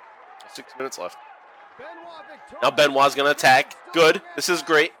 minutes left. 6 minutes left. Now Benoit's going to attack. Good. This is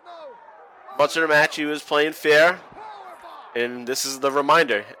great. Much of the match, he was playing fair. And this is the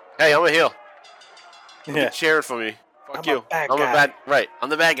reminder. Hey, I'm a heel. Yeah. Cheering for me. Fuck I'm a you. bad I'm guy. a bad. Right. I'm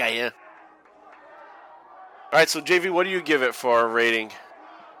the bad guy, yeah. All right, so JV, what do you give it for a rating?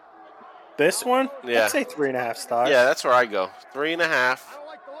 This one? Yeah. I'd say 3.5 stars. Yeah, that's where I go. 3.5.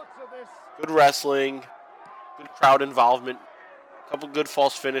 Good wrestling. Good crowd involvement. A couple good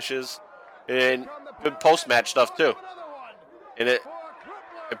false finishes. And good post-match stuff, too. And it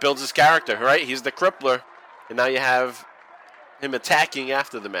builds his character, right? He's the crippler. And now you have him attacking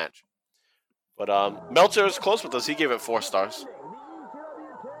after the match. But Meltzer is close with us. He gave it 4 stars.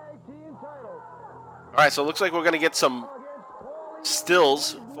 All right, so it looks like we're going to get some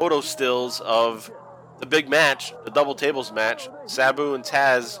stills, photo stills of the big match, the double tables match, Sabu and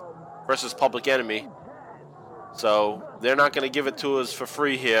Taz versus Public Enemy. So they're not going to give it to us for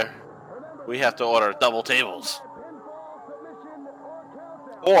free here. We have to order double tables.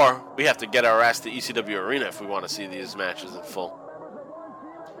 Or we have to get our ass to ECW Arena if we want to see these matches in full.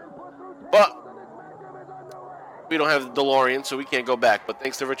 But we don't have the DeLorean, so we can't go back. But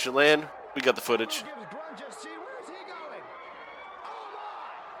thanks to Richard Land, we got the footage.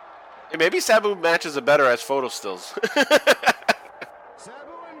 Hey, maybe Sabu matches are better as photo stills.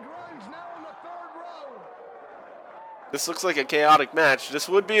 This looks like a chaotic match. This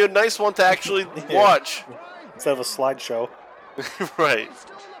would be a nice one to actually watch. Instead of a slideshow. Right.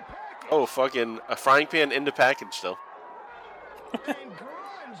 Oh, fucking a frying pan in the package still.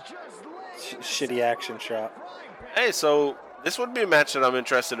 Shitty action shot. Hey, so this would be a match that I'm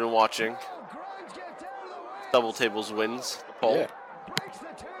interested in watching. Double tables wins the poll. Yeah.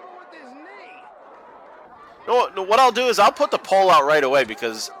 What I'll do is I'll put the poll out right away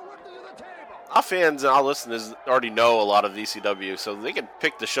because our fans and our listeners already know a lot of ECW, so they can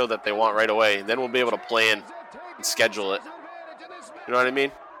pick the show that they want right away, and then we'll be able to plan and schedule it. You know what I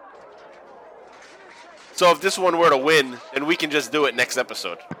mean? So if this one were to win, then we can just do it next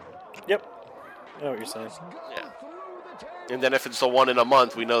episode. Yep. I know what you're saying. Yeah. And then if it's the one in a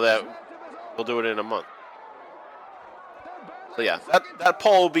month, we know that we'll do it in a month. So yeah, that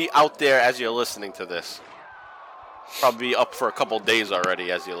poll will be out there as you're listening to this. Probably be up for a couple days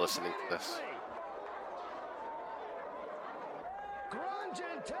already as you're listening to this. Grunge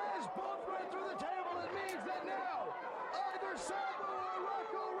and Taz both went through the table. It means that now either Sabu or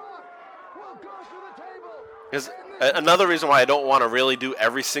Rocco Rock will go through the table. Because another reason why I don't want to really do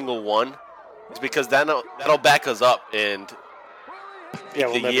every single one is because that'll back us up and Yeah,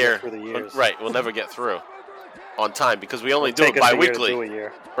 we'll the never year. get through the years. Right, we'll never get through on time because we only It'll do take it us a year to bi-weekly. do a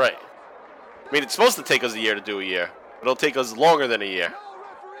year. Right. I mean, it's supposed to take us a year to do a year, but it'll take us longer than a year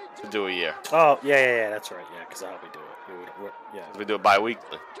to do a year. Oh, yeah, that's right. Yeah, because how we do it. Yeah. We do it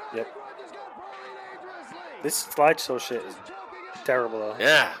bi-weekly. Yep. This slideshow shit is terrible, though.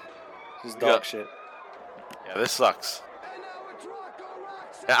 Yeah. This is dog shit. Yeah, this sucks.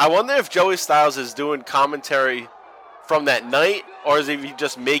 Yeah, I wonder if Joey Styles is doing commentary from that night, or is he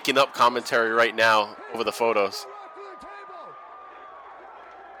just making up commentary right now over the photos?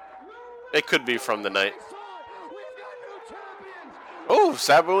 It could be from the night. Oh,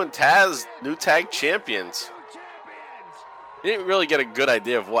 Sabu and Taz, new tag champions. You didn't really get a good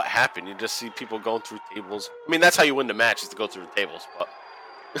idea of what happened. You just see people going through tables. I mean, that's how you win the match, is to go through the tables.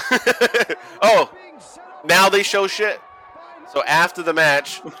 But oh, now they show shit. So after the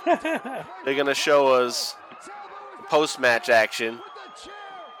match, they're going to show us the post-match action.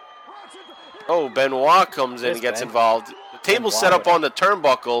 Oh, Benoit comes in and gets involved. The table's set up on the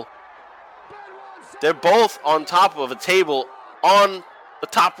turnbuckle. They're both on top of a table on the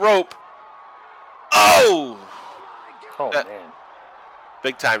top rope. Oh! Oh, man.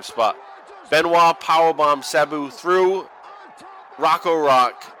 Big time spot. Benoit powerbomb Sabu through Rocco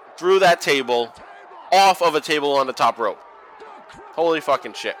Rock, through that table, off of a table on the top rope. Holy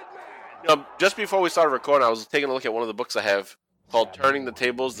fucking shit. You know, just before we started recording, I was taking a look at one of the books I have called Turning the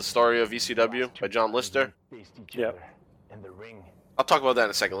Tables, The Story of ECW by John Lister. Yep. I'll talk about that in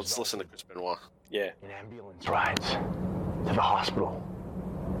a second. Let's listen to Chris Benoit. Yeah. In ambulance rides to the hospital.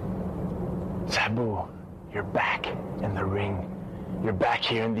 Sabu, you're back in the ring. You're back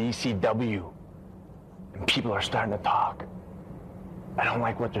here in the ECW. And people are starting to talk. I don't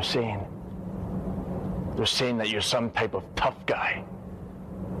like what they're saying. They're saying that you're some type of tough guy.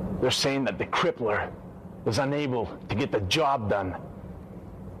 They're saying that the Crippler was unable to get the job done.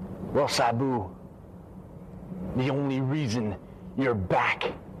 Well, Sabu, the only reason you're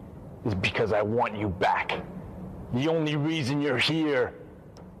back is because I want you back. The only reason you're here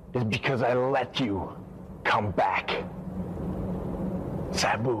is because I let you come back.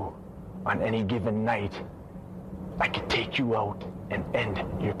 Sabu, on any given night, I could take you out and end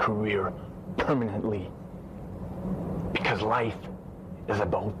your career permanently. Because life is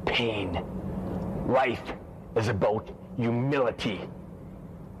about pain. Life is about humility.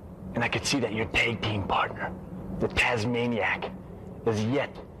 And I could see that your tag team partner, the Tasmaniac, is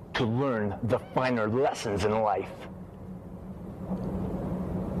yet to learn the finer lessons in life.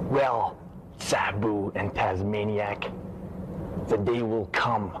 Well, Sabu and Tasmaniac, the day will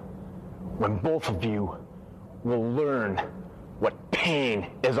come when both of you will learn what pain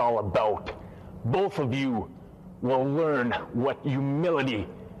is all about. Both of you will learn what humility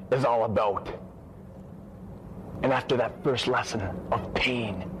is all about. And after that first lesson of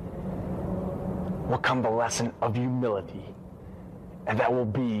pain will come the lesson of humility. And that will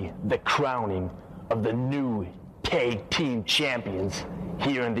be the crowning of the new tag team champions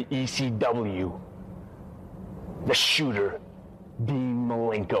here in the ECW. The Shooter, Dean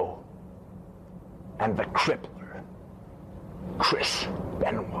Malenko, and the Crippler, Chris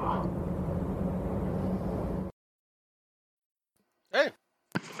Benoit. Hey,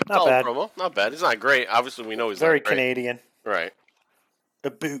 Not bad. Promo. Not bad. He's not great. Obviously, we know he's Very not great. Canadian. Right.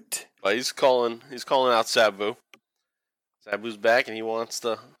 A boot. But he's calling out Sabu. Sabu's back, and he wants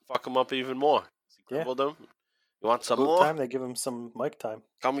to fuck him up even more. He crippled him. You want some Boot more? time, they give him some mic time.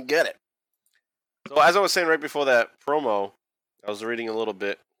 Come and get it. So as I was saying right before that promo, I was reading a little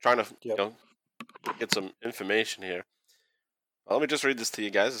bit, trying to get some information here. Let me just read this to you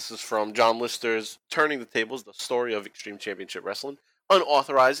guys. This is from John Lister's Turning the Tables, the Story of Extreme Championship Wrestling,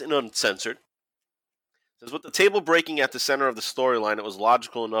 unauthorized and uncensored. It says, with the table breaking at the center of the storyline, it was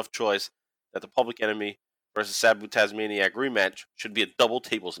logical enough choice that the Public Enemy versus Sabu Tasmaniac rematch should be a double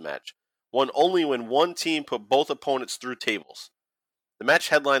tables match, one only when one team put both opponents through tables. The match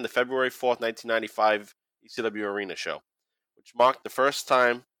headlined the February 4th, 1995 ECW Arena show, which marked the first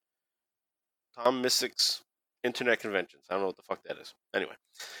time Tom Mystic's Internet Conventions. I don't know what the fuck that is. Anyway,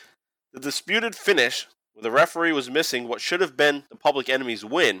 the disputed finish, where the referee was missing what should have been the Public Enemy's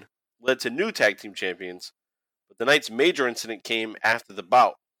win, led to new tag team champions, but the night's major incident came after the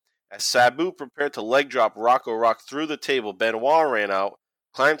bout. As Sabu prepared to leg drop Rocco Rock through the table, Benoit ran out,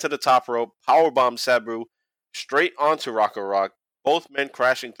 climbed to the top rope, powerbombed Sabu straight onto Rocco Rock, both men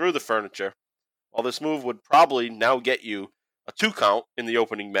crashing through the furniture. While this move would probably now get you a 2 count in the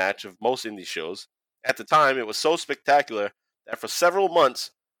opening match of most indie shows, at the time it was so spectacular that for several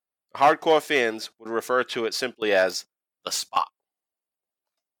months, hardcore fans would refer to it simply as the spot.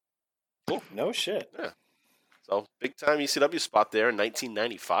 Cool. No shit. Yeah. So, big time ECW spot there in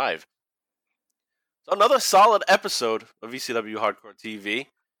 1995. So, another solid episode of ECW Hardcore TV.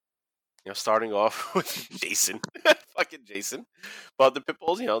 Starting off with Jason. Fucking Jason. But the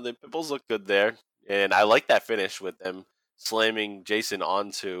Pitbulls, the Pitbulls look good there. And I like that finish with them slamming Jason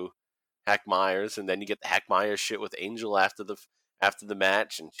onto Hack Myers. And then you get the Hack Myers shit with Angel after the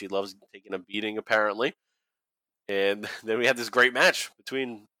match. And she loves taking a beating, apparently. And then we had this great match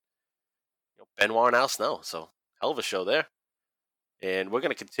between Benoit and Al Snow. So, hell of a show there. And we're going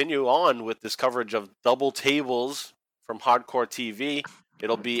to continue on with this coverage of Double Tables from Hardcore TV.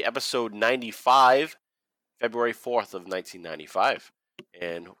 It'll be episode 95, February 4th of 1995.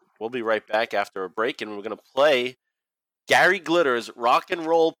 And we'll be right back after a break, and we're going to play Gary Glitter's Rock and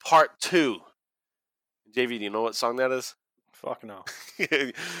Roll Part 2. JV, do you know what song that is? Fuck no.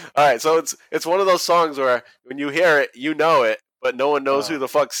 All right, so it's one of those songs where when you hear it, you know it, but no one knows who the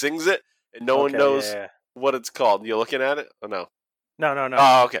fuck sings it, and no one knows what it's called. You looking at it or no? No.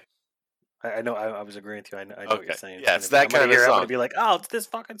 Oh, okay. I know. I was agreeing with you. I know what you're saying. Yeah, it's that kind of song. I'm gonna be like, oh, it's this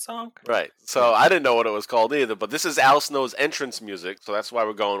fucking song. Right. So I didn't know what it was called either, but this is Al Snow's entrance music, so that's why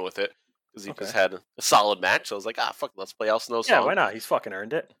we're going with it, because he just had a solid match. So I was like, fuck, let's play Al Snow's song. Yeah, why not? He's fucking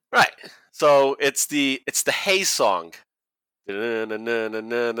earned it. Right. So it's the Hey song. It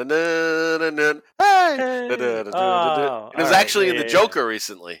was actually in the Joker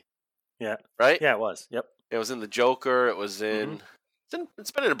recently. Yeah. Right? Yeah, it was. Yep. It was in the Joker. It was in.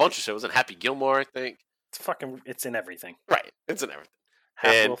 It's been in a bunch of shows. It was in Happy Gilmore, I think. It's in everything. Right. It's in everything.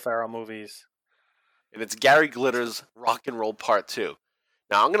 Half Will Ferrell movies. And it's Gary Glitter's Rock and Roll Part 2.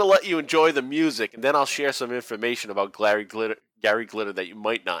 Now, I'm going to let you enjoy the music, and then I'll share some information about Gary Glitter that you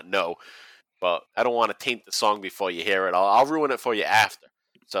might not know. But I don't want to taint the song before you hear it. I'll ruin it for you after.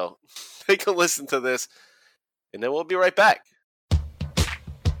 So take a listen to this, and then we'll be right back.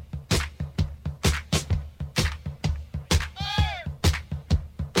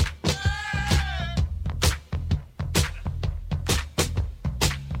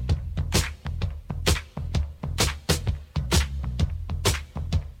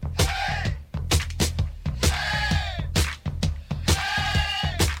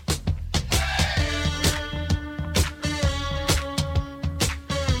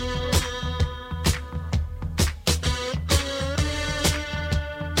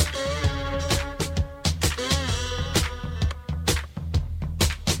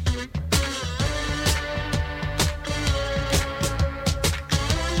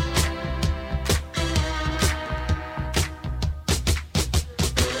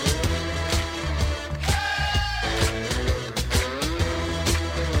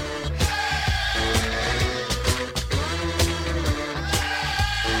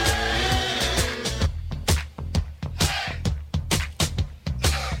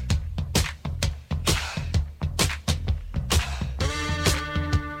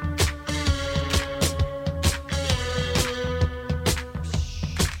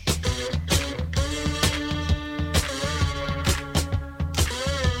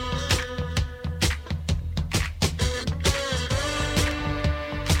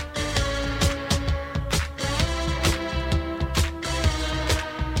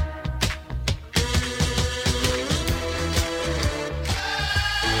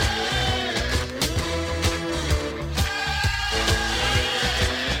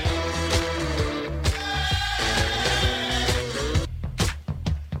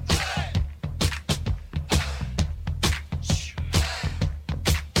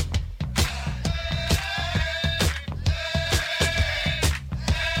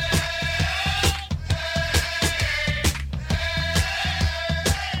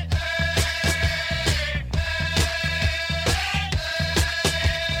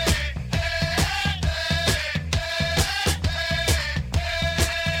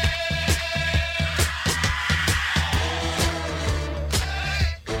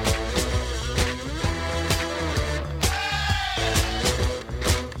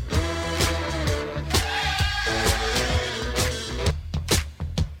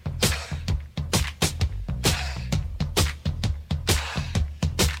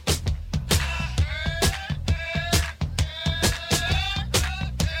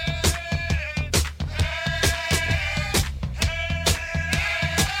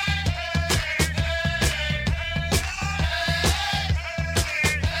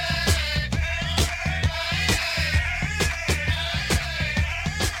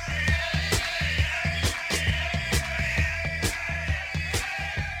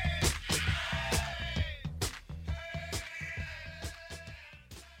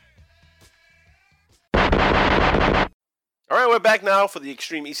 we're back now for the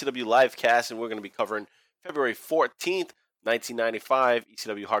Extreme ECW live cast, and we're going to be covering February 14th, 1995,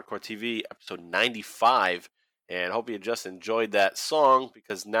 ECW Hardcore TV, episode 95. And I hope you just enjoyed that song,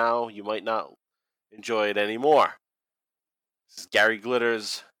 because now you might not enjoy it anymore. This is Gary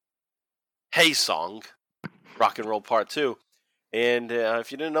Glitter's Hey Song, Rock and Roll Part 2. And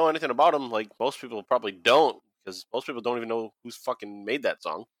if you didn't know anything about him, like most people probably don't, because most people don't even know who's fucking made that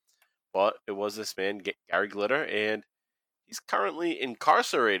song. But it was this man, Gary Glitter, and he's currently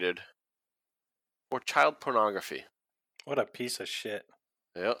incarcerated for child pornography. What a piece of shit.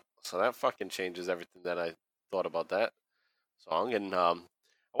 Yeah, so that fucking changes everything that I thought about that song. And I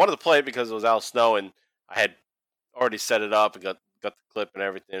wanted to play it because it was Al Snow, and I had already set it up and got the clip and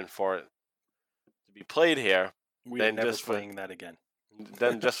everything for it to be played here. We are never playing that again.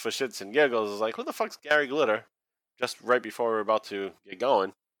 Then just for shits and giggles, I was like, who the fuck's Gary Glitter? Just right before we were about to get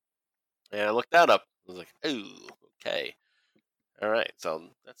going. And I looked that up. I was like, oh, okay. All right, so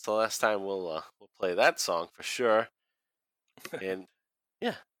that's the last time we'll play that song for sure. And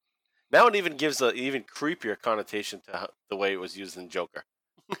yeah, now it even gives an even creepier connotation to the way it was used in Joker.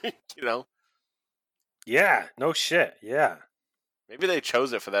 You know? Yeah, no shit, yeah. Maybe they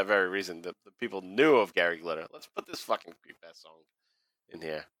chose it for that very reason. The people knew of Gary Glitter. Let's put this fucking creep-ass song in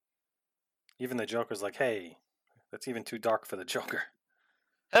here. Even the Joker's like, hey, that's even too dark for the Joker.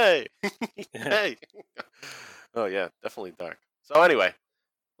 Hey! Hey! Oh, yeah, definitely dark. So anyway,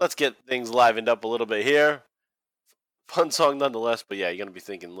 let's get things livened up a little bit here. Fun song nonetheless, but yeah, you're going to be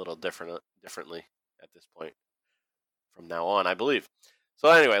thinking a little differently at this point from now on, I believe. So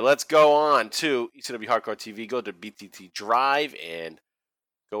anyway, let's go on to ECW Hardcore TV. Go to BTT Drive and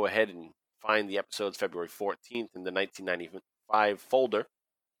go ahead and find the episodes February 14th in the 1995 folder.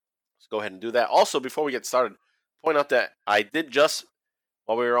 Let's go ahead and do that. Also, before we get started, point out that I did just,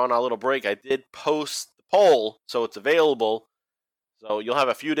 while we were on our little break, I did post the poll, so it's available. So you'll have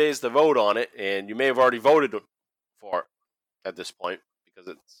a few days to vote on it, and you may have already voted for it at this point, because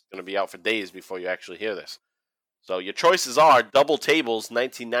it's going to be out for days before you actually hear this. So your choices are Double Tables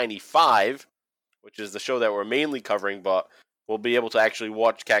 1995, which is the show that we're mainly covering, but we'll be able to actually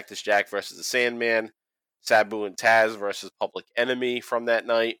watch Cactus Jack versus the Sandman, Sabu and Taz versus Public Enemy from that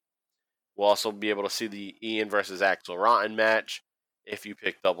night. We'll also be able to see the Ian versus Axel Rotten match if you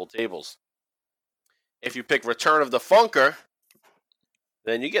pick Double Tables. If you pick Return of the Funker,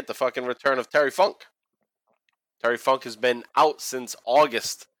 then you get the fucking return of Terry Funk. Terry Funk has been out since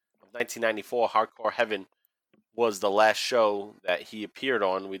August of 1994. Hardcore Heaven was the last show that he appeared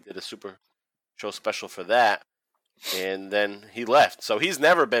on. We did a Super Show special for that. And then he left. So he's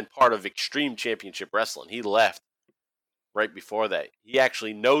never been part of Extreme Championship Wrestling. He left right before that. He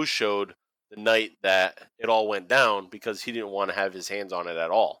actually no-showed the night that it all went down because he didn't want to have his hands on it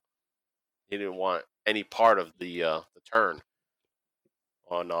at all. He didn't want any part of the turn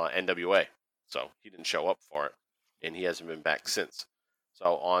on NWA. So he didn't show up for it. And he hasn't been back since.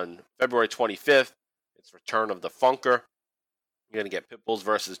 So on February 25th, it's Return of the Funker. You're going to get Pitbulls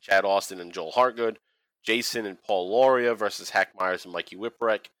versus Chad Austin and Joel Hartgood. Jason and Paul Loria versus Hack Myers and Mikey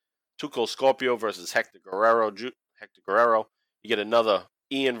Whipwreck. Tuco Scorpio versus Hector Guerrero. You get another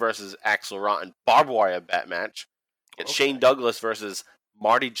Ian versus Axel Rotten barbed wire bat match. You get Shane Douglas versus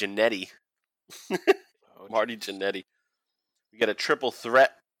Marty Jannetty. Marty Jannetty. You get a triple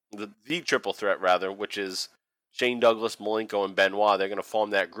threat, the triple threat rather, which is Shane Douglas, Malenko, and Benoit. They're going to form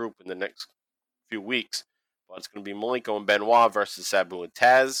that group in the next few weeks. But it's going to be Malenko and Benoit versus Sabu and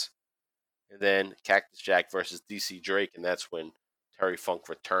Taz. And then Cactus Jack versus DC Drake. And that's when Terry Funk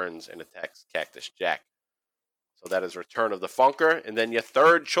returns and attacks Cactus Jack. So that is Return of the Funker. And then your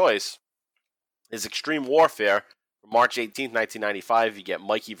third choice is Extreme Warfare. For March 18th, 1995, you get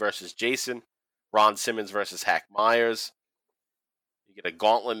Mikey versus Jason. Ron Simmons versus Hack Myers. You get a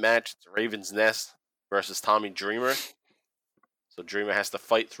gauntlet match. It's Raven's Nest versus Tommy Dreamer. So Dreamer has to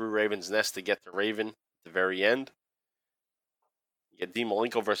fight through Raven's Nest to get to Raven at the very end. You get Dean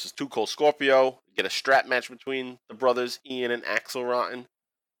Malenko versus Tuco Scorpio. You get a strap match between the brothers Ian and Axel Rotten.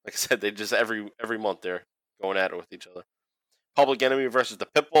 Like I said, they just every month they're going at it with each other. Public Enemy versus the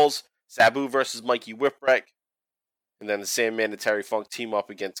Pitbulls. Sabu versus Mikey Whipwreck. And then the Sandman and Terry Funk team up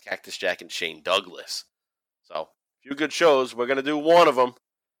against Cactus Jack and Shane Douglas. So, a few good shows. We're going to do one of them.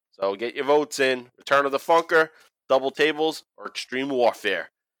 So, get your votes in. Return of the Funker, Double Tables, or Extreme Warfare.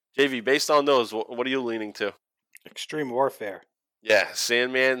 JV, based on those, what are you leaning to? Extreme Warfare. Yeah,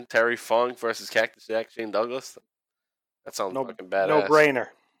 Sandman, Terry Funk versus Cactus Jack, Shane Douglas. That sounds fucking badass. No brainer.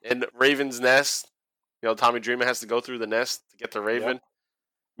 And Raven's Nest. You know, Tommy Dreamer has to go through the nest to get to Raven. Yep.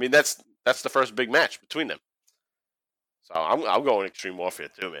 I mean, that's the first big match between them. So I'm going Extreme Warfare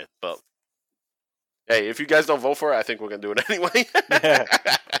too, man. But Hey, if you guys don't vote for it, I think we're gonna do it anyway.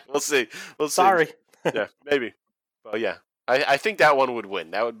 We'll see. We'll see. Sorry. Yeah, maybe. Well, yeah. I think that one would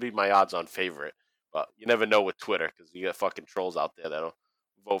win. That would be my odds-on favorite. But you never know with Twitter because you get fucking trolls out there that'll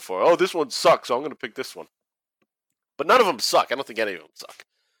vote for, oh, this one sucks, so I'm going to pick this one. But none of them suck. I don't think any of them suck.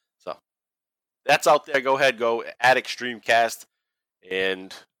 So that's out there. Go ahead, go at Extremecast.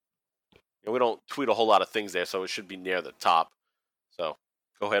 And we don't tweet a whole lot of things there, so it should be near the top. So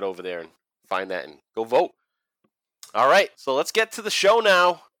go ahead over there and find that and go vote. All right, so let's get to the show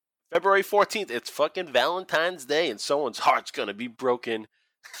now. February 14th, it's fucking Valentine's Day, and someone's heart's going to be broken.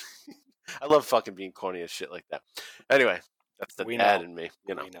 I love fucking being corny as shit like that. Anyway, that's the dad in me.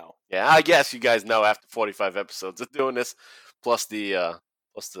 You know. We know. Yeah, I guess you guys know after 45 episodes of doing this, plus the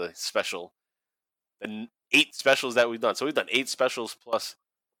special, the 8 specials that we've done. So we've done 8 specials plus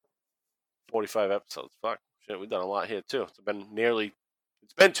 45 episodes. Fuck, shit, we've done a lot here too.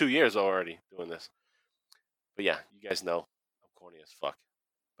 It's been 2 years already doing this. But yeah, you guys know I'm corny as fuck.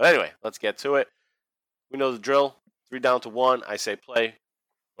 But anyway, let's get to it. We know the drill. 3 down to 1. I say play.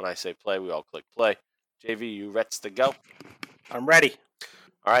 When I say play, we all click play. JV, you ready to go? I'm ready.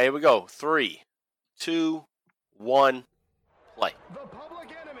 All right, here we go. 3, 2, 1, play.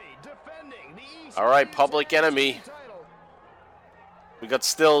 All right, Public Enemy. We got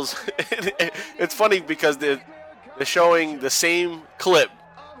stills. It's funny because they're showing the same clip,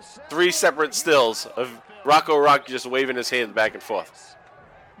 3 separate stills of Rocco Rock just waving his hands back and forth.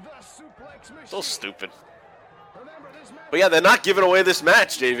 So stupid. But yeah, they're not giving away this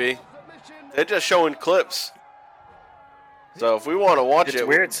match, JV. They're just showing clips. So if we want to watch It's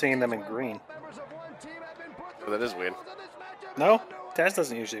weird seeing them in green. Oh, that is weird. No? Taz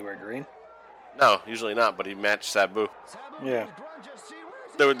doesn't usually wear green. No, usually not, but he matched Sabu. Yeah.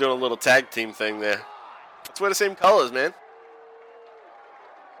 They were doing a little tag team thing there. Let's wear the same colors, man.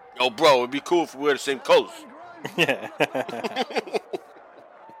 Yo, bro, it'd be cool if we wear the same colors. Yeah.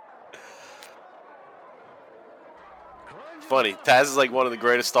 Funny. Taz is like one of the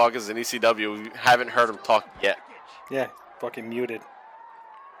greatest stalkers in ECW. We haven't heard him talk yet. Yeah, fucking muted.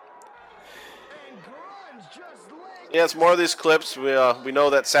 Yeah, it's more of these clips. We know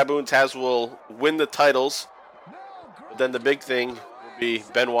that Sabu and Taz will win the titles. But then the big thing will be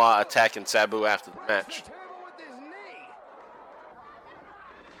Benoit attacking Sabu after the match.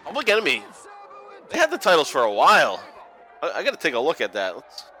 Public Enemy. They had the titles for a while. I got to take a look at that. Let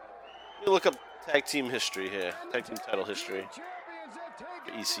me look up tag team history here. Tag team title history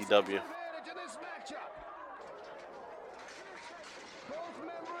for ECW.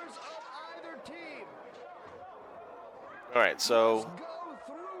 All right, so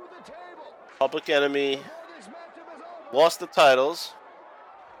Public Enemy lost the titles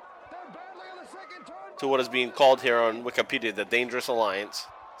to what is being called here on Wikipedia the Dangerous Alliance,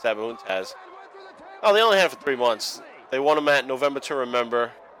 Sabu and Taz. Oh, they only had it for 3 months. They won them at November to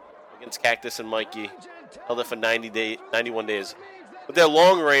Remember against Cactus and Mikey. Held it for 91 days. But their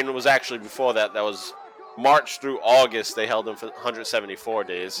long reign was actually before that. That was March through August. They held them for 174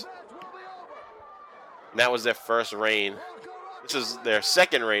 days. And that was their first reign. This is their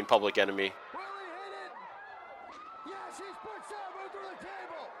second reign, Public Enemy.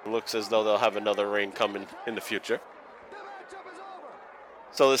 It looks as though they'll have another reign coming in the future.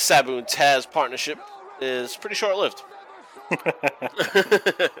 So the Sabu and Taz partnership is pretty short-lived.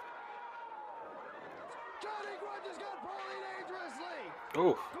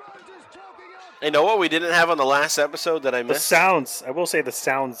 Ooh. Hey, know what we didn't have on the last episode that I The missed? sounds. I will say the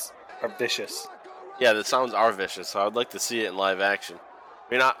sounds are vicious. Yeah, the sounds are vicious, so I'd like to see it in live action.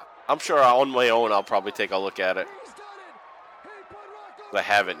 I mean, I'm sure on my own I'll probably take a look at it. I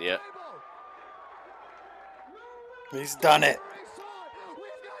haven't yet. He's done it.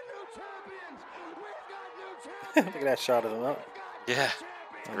 Look at that shot of them up. Yeah,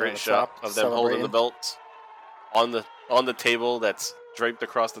 And great on the shot top, of them holding the celebrating. belts on the table that's draped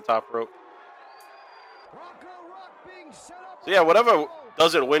across the top rope. So yeah, whatever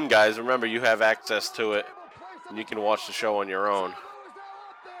doesn't win, guys, remember you have access to it, and you can watch the show on your own.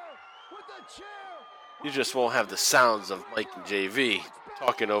 You just won't have the sounds of Mike and JV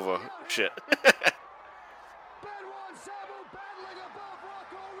talking over shit.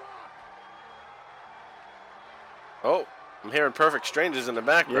 Oh, I'm hearing Perfect Strangers in the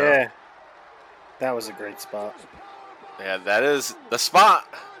background. Yeah. That was a great spot. Yeah, that is the spot.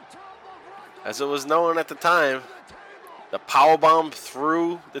 As it was known at the time, the powerbomb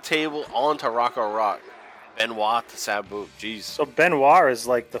through the table onto Rocco Rock. Benoit to Sabu. Jeez. So Benoit is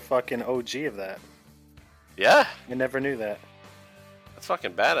like the fucking OG of that. Yeah, I never knew that. that's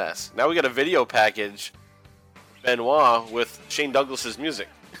fucking badass. Now we got a video package, Benoit, with Shane Douglas's music.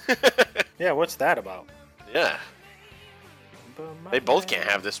 Yeah, what's that about? Yeah. They both can't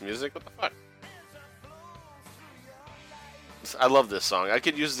have this music. What the fuck? I love this song. I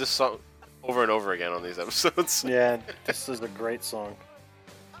could use this song over and over again on these episodes. Yeah, this is a great song.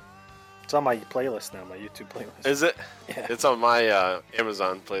 It's on my playlist now, my YouTube playlist. Is it? Yeah. It's on my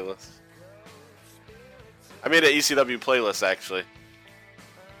Amazon playlist. I made an ECW playlist, actually.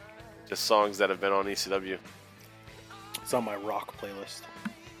 Just songs that have been on ECW. It's on my rock playlist.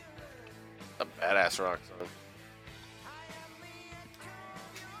 A badass rock song.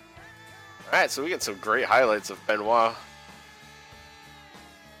 Alright, so we get some great highlights of Benoit.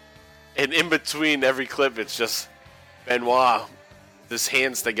 And in between every clip, it's just Benoit with his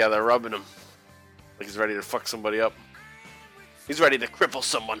hands together, rubbing them. Like he's ready to fuck somebody up. He's ready to cripple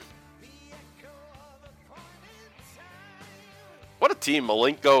someone. What a team,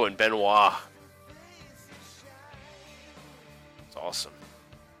 Malenko and Benoit. It's awesome.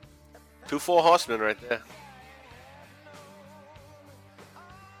 2 Four Horsemen right there.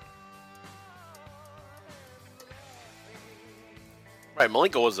 Right,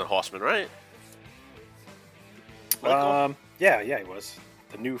 Malenko was a Horseman, right? Malenko? Yeah, he was.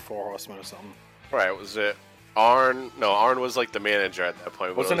 The new Four Horsemen or something. Right, was it Arn? No, Arn was like the manager at that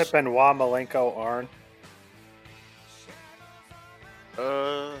point. Wasn't it Benoit, Malenko, Arn?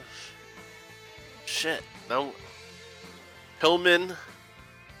 Shit. No. Pillman.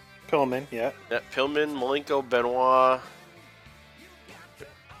 Pillman, yeah. Yeah, Pillman, Malenko, Benoit.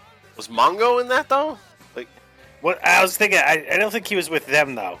 Was Mongo in that though? Like, What I was thinking, I don't think he was with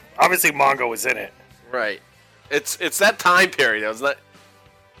them though. Obviously, Mongo was in it. right. It's that time period. It was not.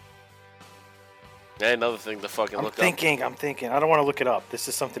 Yeah, another thing to fucking I'm look thinking. I don't want to look it up. This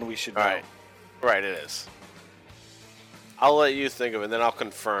is something we should know. up. Right, it is. I'll let you think of it, and then I'll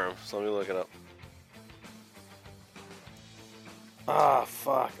confirm. So let me look it up. Ah,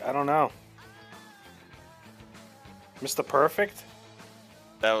 fuck. I don't know. Mr. Perfect?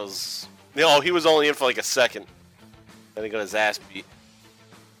 That was. No, he was only in for like a second. Then he got his ass beat.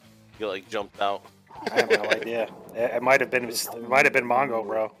 He like jumped out. I have no idea. It might have been Mongo,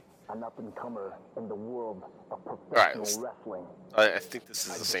 bro. An up-and-comer in the world of Alright, professional wrestling. I think this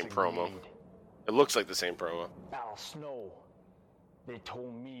is the same promo. It looks like the same promo. Al Snow, they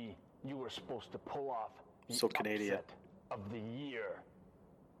told me you were supposed to pull off the So Canadian. upset of the year.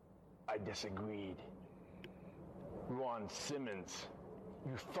 I disagreed. Ron Simmons,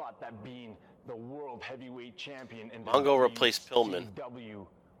 you thought that being the world heavyweight champion in the Mongo replaced Pillman. WCW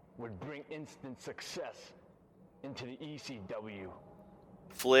would bring instant success into the ECW.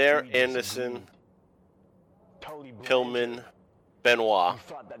 Flair, We Anderson, disagreed. Tully Pillman, Blanchard, Benoit. you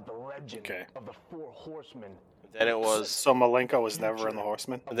thought that the legend Okay. of the Four Horsemen. Then it was. So Malenko was never in the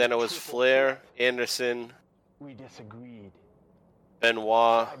Horsemen? And then it was Flair, Anderson, We disagreed.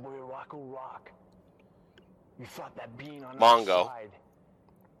 Benoit, Boy Rocco Rock. You thought that being on Mongo. our side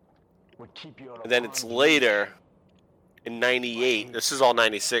would keep you out of and then it's harm's later in '98. This is all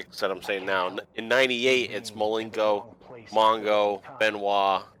 '96 that I'm saying now. In '98, it's Malenko, Mongo,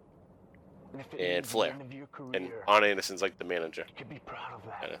 Benoit, And if it and means the Flair. end of your And career, Arn Anderson's like the manager. you could be proud of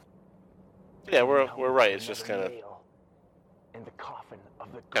that. Kinda. Yeah, we're right. It's just kind of. Nail in the coffin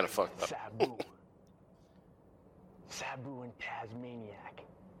of the Kinda great fucked up. Sabu. Sabu and Tasmaniac.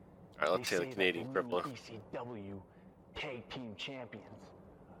 All right, let's They say the say Canadian that the new crippler. ECW tag team champions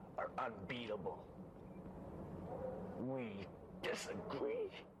are unbeatable. We disagree.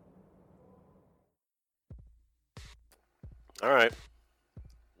 All right,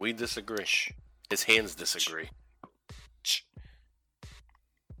 we disagree. His hands disagree.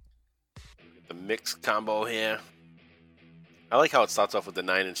 The mixed combo here. I like how it starts off with the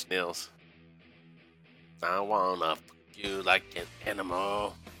 9 Inch Nails. I wanna fuck you like an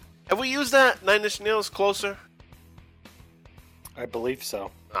animal. Have we used that 9 Inch Nails closer? I believe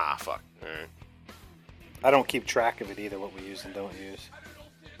so. Ah, fuck. All right. I don't keep track of it either, what we use and don't use.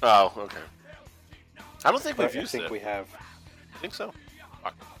 Oh, okay. I don't think But we've I used think it. we have. I think so.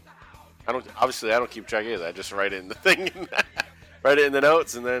 Fuck. I don't. Obviously, I don't keep track either. I just write it in the thing, write it in the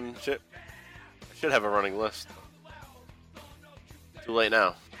notes, and then shit. I should have a running list. Too late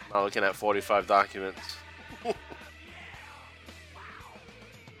now. I'm looking at 45 documents.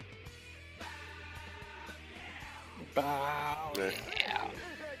 Yeah.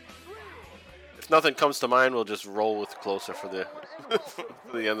 If nothing comes to mind, we'll just roll with closer for the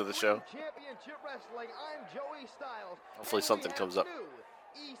for the end of the show. Championship Wrestling. I'm Joey Styles. Hopefully something comes up.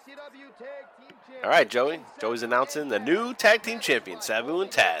 ECW Tag Team All right, Joey. Joey's announcing the new tag team champion, Sabu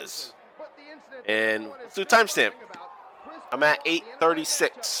and Taz. And let's do timestamp. I'm at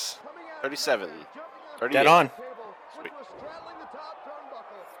 8:36, 37, 38. Dead on. Sweet.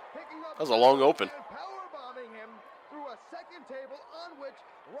 was a long open. Powerbombing him through a second table on which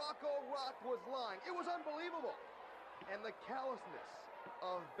Rocco Rock was lying. It was unbelievable. And the callousness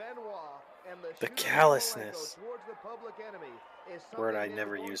of Benoit and the callousness. towards the Public Enemy is Word something I they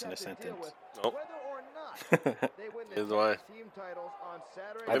never will use in a have to deal sentence. with, Nope. whether or not they win the Neither do I. tag team titles on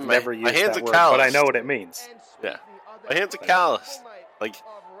Saturday I've My- never my used hands that are word, but I calloused. know what it means. and sweep Yeah. the other My hands are unbelievable calloused. night Like, of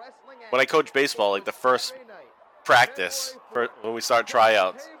wrestling when I action. coach baseball, like the first Saturday night, practice, when we start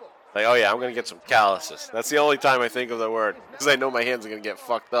tryouts, like, oh yeah, I'm going to get some calluses. That's the only time I think of the word, because I know my hands are going to get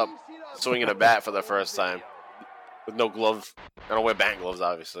fucked up swinging a bat for the first time with no gloves. I don't wear bat gloves,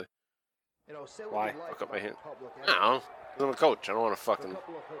 obviously. You know, say what Why? you like Fuck up my about hand. the Public I Enemy. don't know. 'Cause I'm a coach. I don't want to A fucking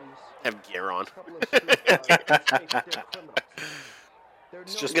couple of hoodies, have gear on. a couple of superstars, criminals. They're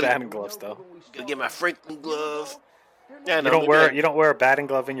It's no just good. batting We know gloves, good though. when we Gotta saw get my them. Franklin glove. They're Yeah, not no, You don't maybe wear I- you don't wear a batting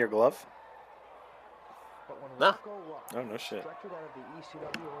glove in your glove? But when No. Rocco Rock Oh, no shit. stretchered out of the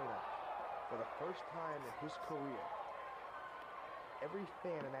ECW arena for the first time in his career, every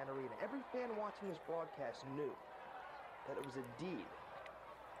fan in that arena, every fan watching this broadcast knew that it was a deed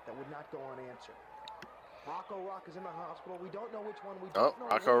that would not go unanswered. Rocco Rock is in the hospital. We don't know which one. We Oh, don't know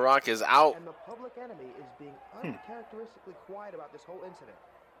Rocco when. Rock is out. And the Public Enemy is being uncharacteristically quiet about this whole incident.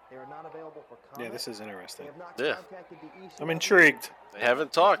 They are not available for comment. Yeah, this is They interesting. have not Yeah. contacted the ECW I'm intrigued. They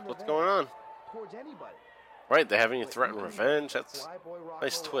haven't talked. What's going on? towards anybody. Right, they haven't even But threatened you revenge. can bet That's Flyboy Rocco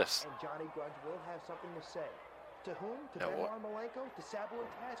nice Rock twist. And Johnny Grudge will have something to say. To whom? To Yeah, Benoit what? Malenko? To Sabu and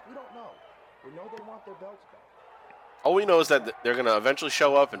Taz? We don't know. We know they want their belts back. all we know is that they're gonna eventually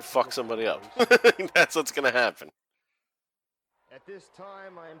show up and fuck somebody up. That's what's gonna happen. At this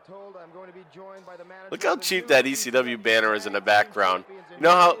time, I am told I'm going to be joined by the manager. Look how of the cheap new that ECW banner is in the Tag Team background. Champions, You and know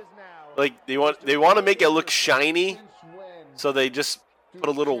here how, he is now, like, they want to make it look shiny, so they just put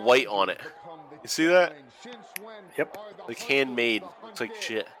a little white on it. You see that? Yep. Like handmade. Looks like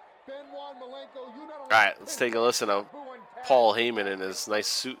shit. All right, let's take a listen to Paul Heyman in his nice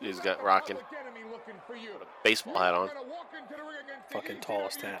suit he's got rocking. Baseball hat on. Fucking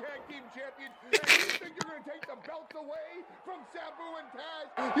tallest hat.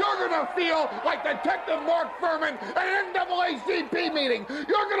 You're gonna feel like Detective Mark Furman at an NAACP meeting.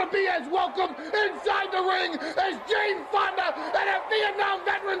 You're gonna be as welcome inside the ring as Jane Fonda at a Vietnam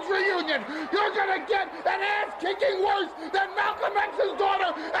Veterans reunion. You're gonna get an ass kicking worse than Malcolm X's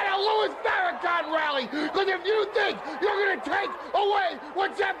daughter at a Louis Farrakhan rally. Because if you think you're gonna take away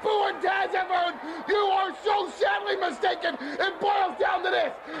what Sabu and Taz have earned, you are so sadly mistaken. It boils down to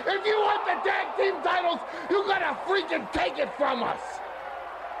this: if you want the tag team titles, you gotta freaking take it from us.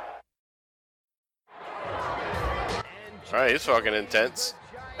 All right, he's fucking intense.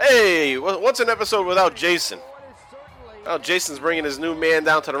 Hey, what's an episode without Jason? Oh, Jason's bringing his new man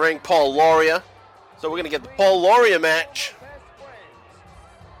down to the ring, Paul Lauria. So we're going to get the Paul Lauria match.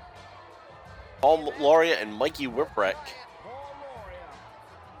 Paul Lauria and Mikey Whipwreck.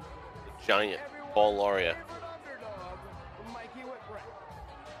 The giant Paul Lauria.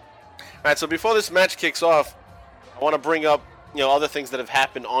 All right, so before this match kicks off, I want to bring up, other things that have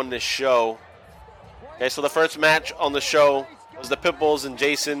happened on this show. Okay, so the first match on the show was the Pitbulls and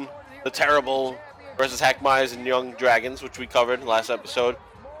Jason the Terrible versus Hack Myers and Young Dragons, which we covered last episode.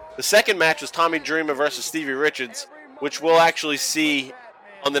 The second match was Tommy Dreamer versus Stevie Richards, which we'll actually see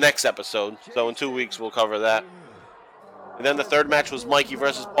on the next episode. So in 2 weeks, we'll cover that. And then the third match was Mikey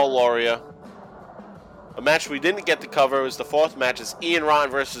versus Paul Lauria. A match we didn't get to cover was the fourth match is Ian Rotten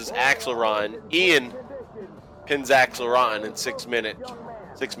versus Axl Rotten. Ian pins Axl Rotten in 6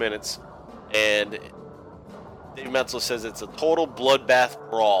 minutes. And Dave Meltzer says it's a total bloodbath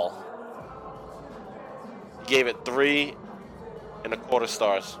brawl. He gave it 3.25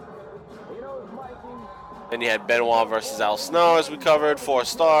 stars. Then you had Benoit versus Al Snow, as we covered, 4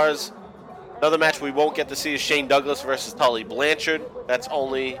 stars. Another match we won't get to see is Shane Douglas versus Tully Blanchard. That's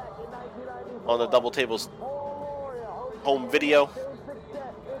only on the Double Tables home video.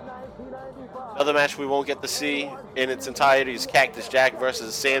 Another match we won't get to see in its entirety is Cactus Jack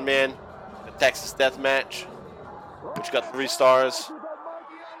versus Sandman, the Texas Death Match, which got 3 stars.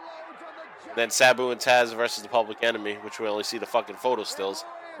 Then Sabu and Taz versus the Public Enemy, which we only see the fucking photo stills,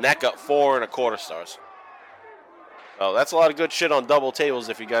 and that got 4.25 stars. So that's a lot of good shit on Double Tables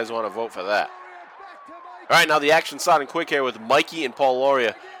if you guys want to vote for that. All right, now the action starting quick here with Mikey and Paul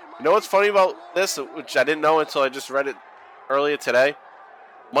Lauria. You know what's funny about this, which I didn't know until I just read it earlier today?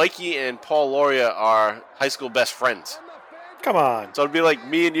 Mikey and Paul Lauria are high school best friends. Come on. So it'd be like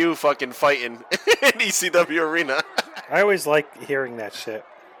me and you fucking fighting in ECW arena. I always like hearing that shit.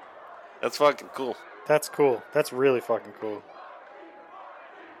 That's fucking cool. That's cool. That's really fucking cool.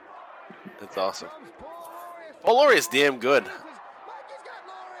 That's awesome. Paul Lauria's damn good.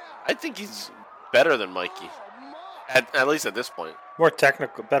 I think he's better than Mikey. At least at this point. More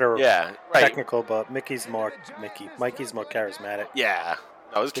technical, better Yeah, right. technical, but Mikey's more charismatic. Yeah.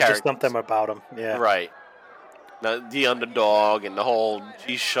 No, his There's just character. something about him. Yeah. Right. The underdog and the whole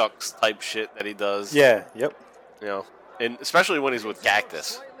G-Shucks type shit that he does. Yeah. Yep. You know, and especially when he's with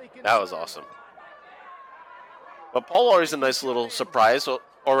Cactus. That was awesome. But Paul Laurie's a nice little surprise, or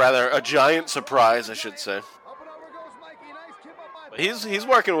rather, a giant surprise, I should say. But he's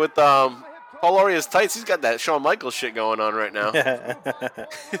working with Paul Laurie is tights. He's got that Shawn Michaels shit going on right now.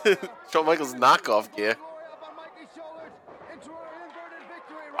 Shawn Michaels knockoff gear.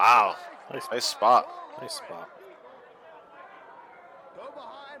 Wow. Nice spot. Nice spot.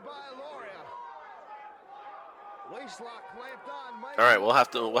 All right, we'll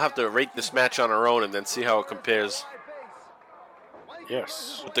have to rate this match on our own and then see how it compares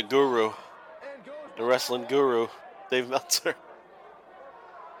Yes. with the guru, the wrestling guru, Dave Meltzer.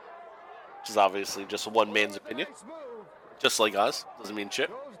 Which is obviously just one man's opinion. Just like us. Doesn't mean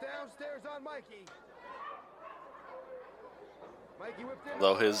shit.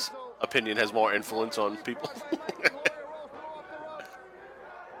 Though his opinion has more influence on people.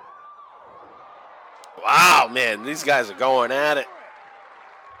 Wow, man, these guys are going at it.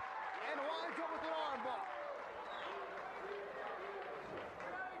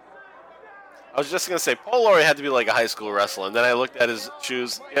 I was just going to say, Paul Laurie had to be like a high school wrestler, and then I looked at his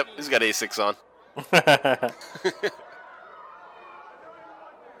shoes. Yep, he's got Asics on. Both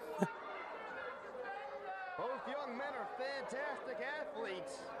young men are fantastic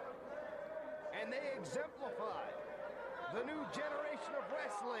athletes, and they exemplify the new generation of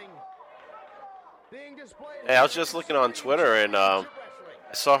wrestling being displayed. Hey, I was just looking on Twitter, and I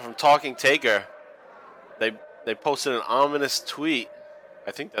saw from Talking Taker, they posted an ominous tweet. I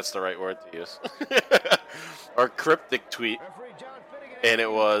think that's the right word to use. Or cryptic tweet. And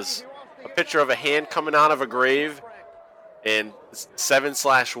it was a picture of a hand coming out of a grave in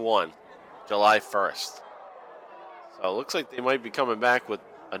 7/1, July 1st. So it looks like they might be coming back with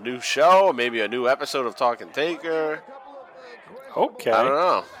a new show, or maybe a new episode of Talking Taker. Okay. I don't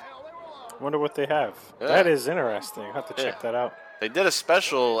know. Wonder what they have. Yeah. That is interesting. I'll have to check that out. They did a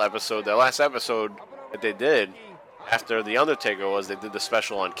special episode, their last episode that they did after The Undertaker was, they did the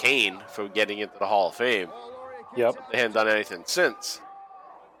special on Kane for getting into the Hall of Fame. Yep. They hadn't done anything since.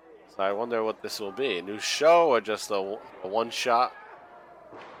 So I wonder what this will be. A new show or just a one-shot?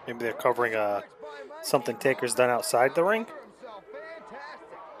 Maybe they're covering something Taker's done outside the ring.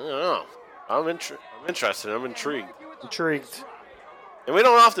 I don't know. I'm interested. I'm intrigued. Intrigued. And we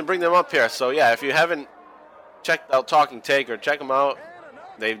don't often bring them up here. So, yeah, if you haven't checked out Talking Taker, check them out.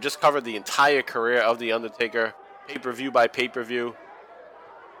 They've just covered the entire career of The Undertaker, pay-per-view by pay-per-view.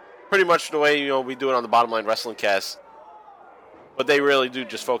 Pretty much the way we do it on the Bottom Line Wrestling Cast. But they really do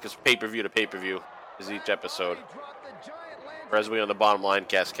just focus pay-per-view to pay-per-view is each episode. Whereas we on the Bottom Line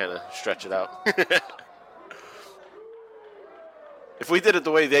Cast kind of stretch it out. If we did it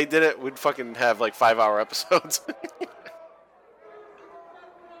the way they did it, we'd fucking have like 5-hour episodes.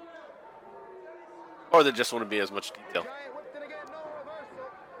 Or there just wouldn't be as much detail.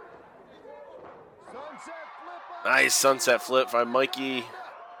 Nice sunset flip by Mikey.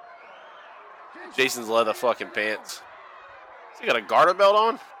 Jason's leather fucking pants. Has he got a garter belt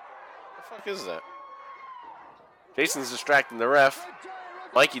on? What the fuck is that? Jason's distracting the ref.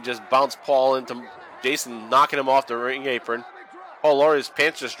 Mikey just bounced Paul into Jason, knocking him off the ring apron. Paul Laurie's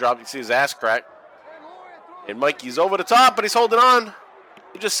pants just dropped. You can see his ass crack. And Mikey's over the top, but he's holding on.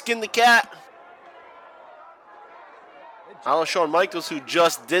 He just skinned the cat. Alan Shawn Michaels, who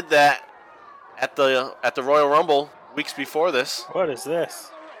just did that at the Royal Rumble weeks before this. What is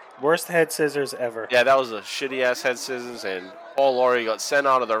this? Worst head scissors ever. Yeah, that was a shitty ass head scissors, and Paul Laurie got sent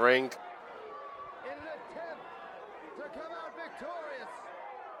out of the ring.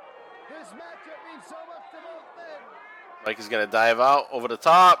 Mikey's gonna dive out over the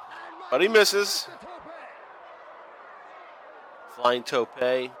top, but he misses. Flying tope,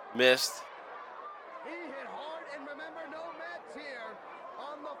 missed.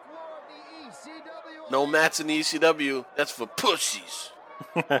 No mats in the ECW. That's for pussies.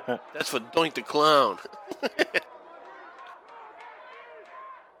 That's for Doink the Clown.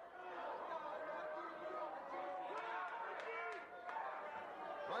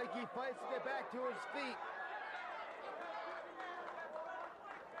 Mikey fights to get back to his feet.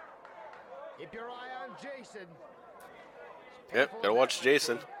 Keep your eye on Jason. Yep, gotta watch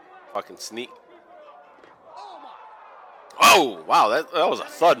Jason. Fucking sneak. Oh, wow, that was a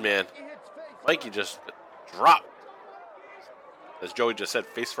thud, man. Mikey just dropped. As Joey just said,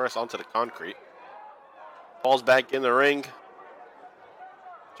 face first onto the concrete. Paul's back in the ring.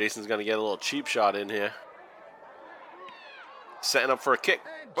 Jason's going to get a little cheap shot in here. Setting up for a kick.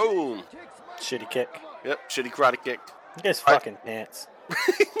 Boom. Shitty kick. Yep, shitty karate kick. You guys fucking pants.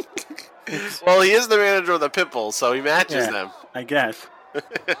 Well, he is the manager of the Pitbull, so he matches them. I guess.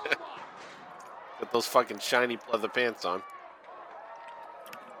 Get those fucking shiny leather pants on.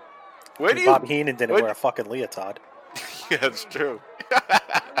 Where do you... Bob Heenan didn't wear a fucking leotard. Yeah, that's true.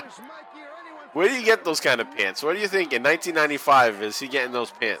 Where do you get those kind of pants? What do you think in 1995 is he getting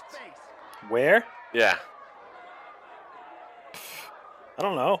those pants? Where? Yeah. I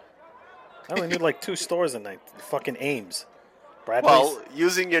don't know. I only need like 2 stores in fucking Ames. Bradley's. Well,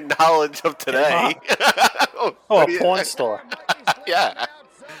 using your knowledge of today. A porn store. Yeah.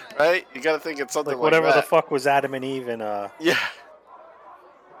 Right? You got to think it's something like whatever that. the fuck was Adam and Eve and Yeah.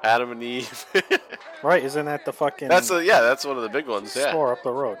 Adam and Eve. Right, isn't that the fucking that's one of the big ones, yeah. store up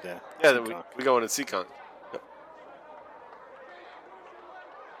the road there? Yeah, we go in Seacon. Yep.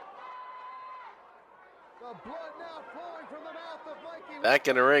 Back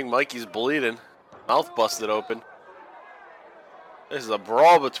in the ring, Mikey's bleeding. Mouth busted open. This is a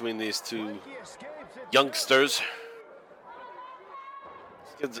brawl between these two youngsters.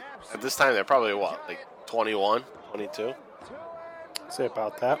 Kids, at this time, they're probably, what, like 21, 22? Say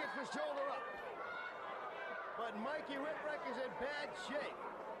about that.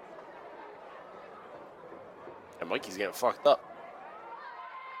 And Mikey's getting fucked up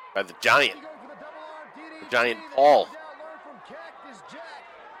by the Giant. The Giant Paul.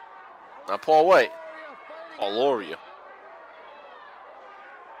 Not Paul White. Paul Loria.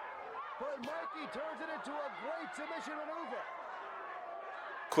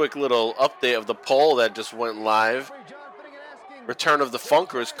 Quick little update of the poll that just went live. Return of the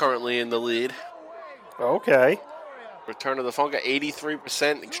Funker is currently in the lead. Okay. Return of the Funker,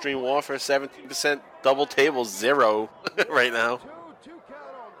 83%. Extreme Warfare, 17%. Double Table, 0 right now.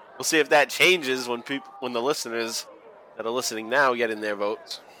 We'll see if that changes when the listeners that are listening now get in their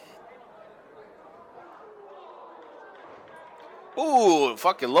votes. Ooh,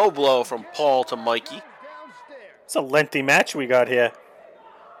 fucking low blow from Paul to Mikey. It's a lengthy match we got here.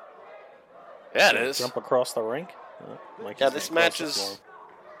 Yeah, it is. Jump across the ring. Yeah, this match is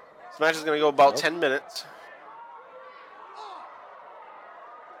going to go about 10 minutes.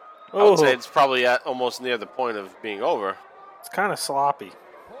 I would say it's probably almost near the point of being over. It's kind of sloppy.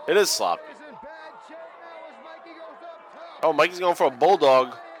 It is sloppy. Oh, Mikey's going for a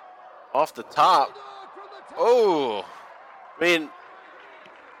bulldog off the top. Oh, I mean,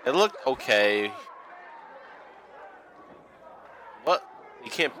 it looked okay. What?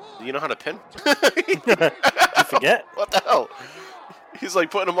 You know how to pin? Did you forget? What the hell? He's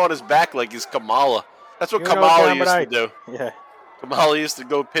like putting him on his back like he's Kamala. That's what Kamala used to do. Yeah. Kamala used to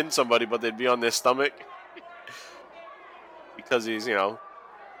go pin somebody, but they'd be on their stomach. Because he's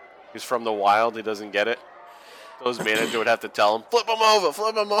from the wild. He doesn't get it. So his manager would have to tell him, flip him over,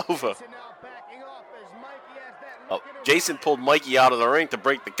 flip him over. Oh, Jason pulled Mikey out of the ring to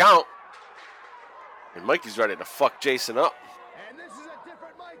break the count. And Mikey's ready to fuck Jason up.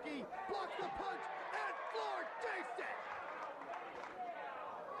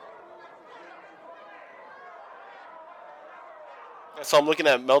 So I'm looking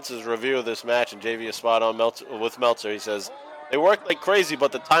at Meltzer's review of this match, and JV is spot on with Meltzer. He says, they worked like crazy,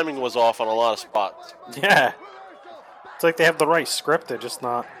 but the timing was off on a lot of spots. Yeah. It's like they have the right script, they're just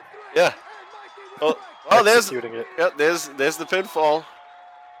not. Yeah. Oh, there's it. Yeah, there's the pinfall.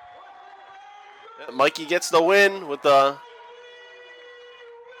 Yeah, Mikey gets the win with the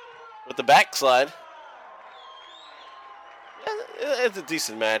backslide. Yeah, it's a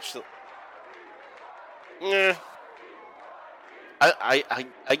decent match. Yeah.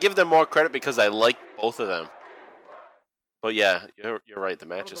 I give them more credit because I like both of them. But yeah, you're right. The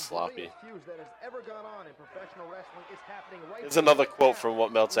match is sloppy. There's another quote from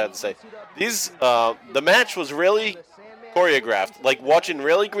what Meltzer had to say. The match was really choreographed, like watching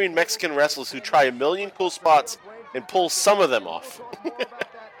really green Mexican wrestlers who try a million cool spots and pull some of them off.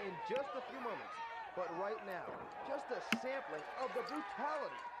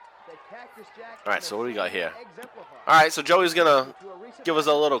 All right, so what do we got here? All right, so Joey's going to give us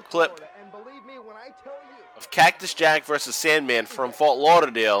a little clip of Cactus Jack versus Sandman from Fort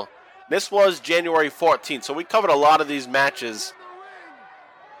Lauderdale. This was January 14th, so we covered a lot of these matches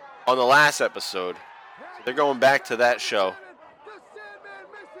on the last episode. They're going back to that show.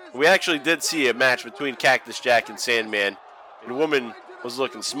 We actually did see a match between Cactus Jack and Sandman, and the woman was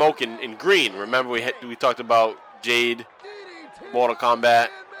looking smoking in green. Remember we talked about Jade, Mortal Kombat,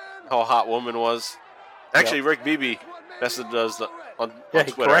 how hot woman was. Actually, yep. Rick Beebe messaged us on he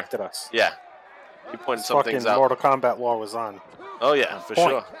Twitter. Corrected us. Yeah, he pointed some things out. Mortal Kombat law was on. Oh, yeah, for Point.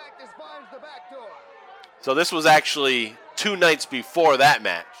 sure. So this was actually 2 nights before that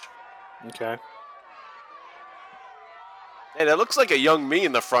match. Okay. Hey, that looks like a young me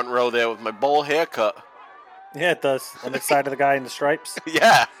in the front row there with my bowl haircut. Yeah, it does. On the side of the guy in the stripes.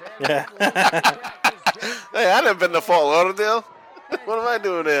 Yeah. Yeah. Hey, I done been to Fort Lauderdale. What am I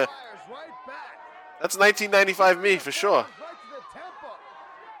doing there? That's 1995 me for sure.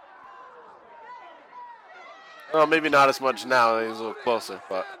 Well, maybe not as much now. He's a little closer,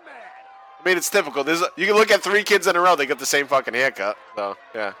 but I mean, it's typical. You can look at 3 kids in a row; they got the same fucking haircut. So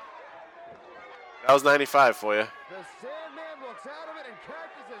yeah, that was 95 for you. The Sandman looks out of it, and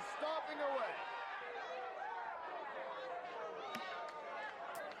Cactus is stomping away.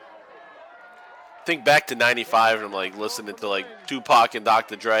 Think back to 95 and I'm like listening to like Tupac and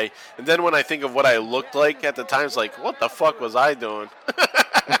Dr. Dre. And then when I think of what I looked like at the time, it's like, what the fuck was I doing?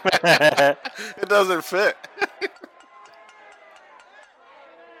 It doesn't fit.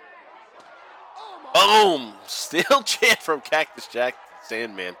 Boom! Steel chair from Cactus Jack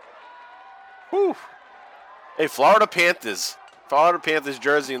Sandman. Whew. Hey, Florida Panthers. Florida Panthers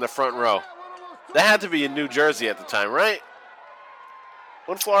jersey in the front row. That had to be in New Jersey at the time, right?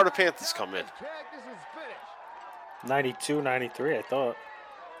 When Florida Panthers come in? 92, 93, I thought.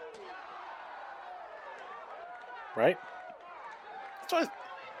 Right? That's what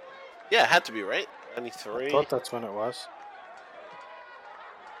yeah, it had to be, right? 93. I thought that's when it was.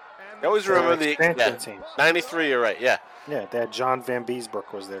 I always remember the expansion team. 93, you're right, yeah. Yeah, they had John Van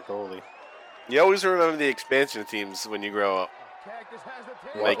Beesbrook was their goalie. You always remember the expansion teams when you grow up.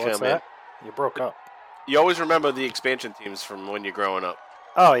 What's that? You broke up. You always remember the expansion teams from when you're growing up.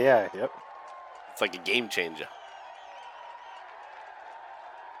 Oh, yeah, yep. It's like a game changer.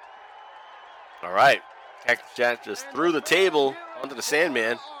 All right. Cactus Jack just threw the table onto the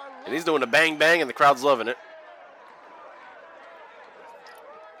Sandman, and he's doing a bang-bang, and the crowd's loving it.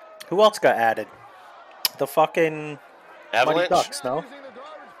 Who else got added? The fucking Avalanche? Mighty Ducks, no?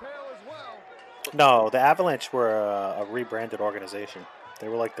 No, the Avalanche were a rebranded organization. They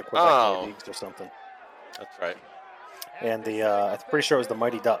were like the Quebec Leagues or something. That's right. And I'm pretty sure it was the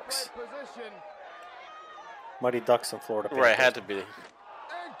Mighty Ducks. Mighty Ducks and Florida Panthers. Right, had to be. And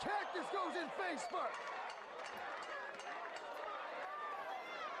Cactus goes in face first.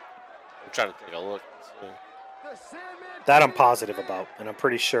 I'm trying to take a look. That I'm positive about, and I'm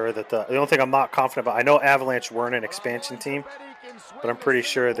pretty sure that the only thing I'm not confident about, I know Avalanche weren't an expansion team, but I'm pretty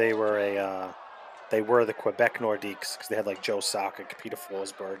sure they were the Quebec Nordiques because they had like Joe Sock and Peter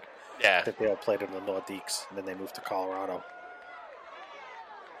Forsberg. Yeah. That they all played in the Nordiques, and then they moved to Colorado.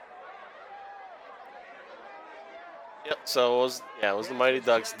 Yep, so it was the Mighty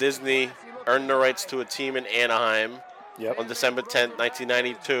Ducks. Disney earned the rights to a team in Anaheim on December 10th,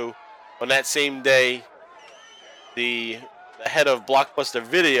 1992. On that same day, the head of Blockbuster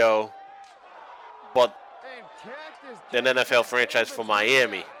Video bought an NFL franchise for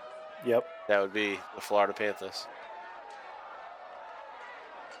Miami. Yep. That would be the Florida Panthers.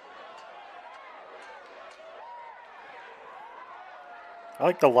 I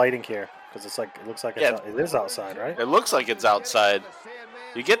like the lighting here because it looks like it is outside, right? It looks like it's outside.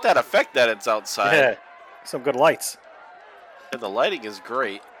 You get that effect that it's outside. Yeah, some good lights. And the lighting is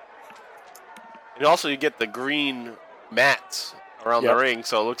great. And also you get the green mats around the ring,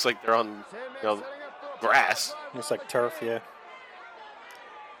 so it looks like they're on grass. Looks like turf, yeah.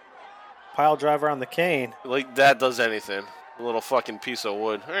 Pile driver on the cane. Like that does anything. A little fucking piece of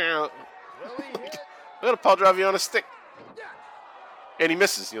wood. Look at a pile driver on a stick. And he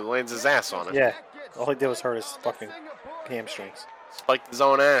misses. He lands his ass on it. Yeah. All he did was hurt his fucking hamstrings. Spiked his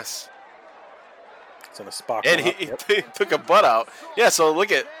own ass. It's in a spot. And he took a butt out. Yeah, so look,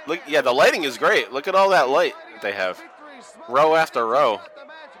 the lighting is great. Look at all that light that they have. Row after row.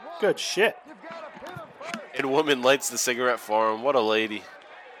 Good shit. And woman lights the cigarette for him. What a lady.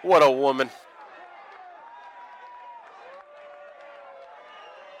 What a woman.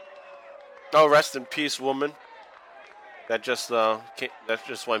 Oh, rest in peace, woman. That just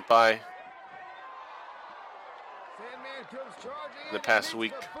went by in the past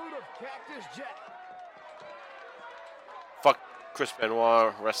week. Fuck Chris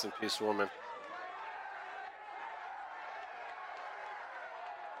Benoit. Rest in peace, woman.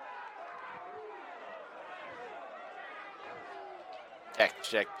 Cactus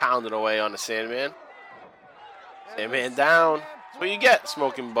Jack pounding away on the Sandman. Sandman down. That's what you get,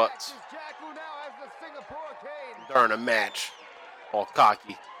 smoking butts. During a match. All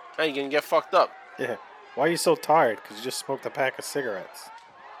cocky. Now you're going to get fucked up. Yeah. Why are you so tired? Because you just smoked a pack of cigarettes.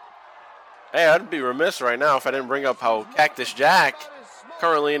 Hey, I'd be remiss right now if I didn't bring up how Cactus Jack,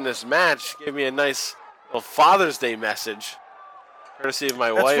 currently in this match, gave me a nice little Father's Day message. courtesy of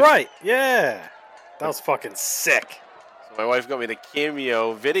my That's wife. right. Yeah. That was fucking sick. So my wife got me the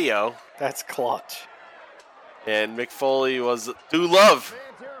Cameo video, That's clutch. and Mick Foley was Do Love.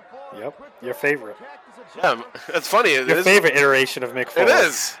 Yep. Your favorite. Yeah, it's funny. Your favorite iteration of Mick Foley. It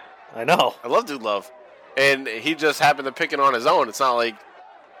is. I know. I love Dude Love. And he just happened to pick it on his own. It's not like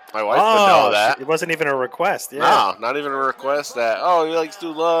my wife would know that. It wasn't even a request. Yeah. No, not even a request that, oh, he likes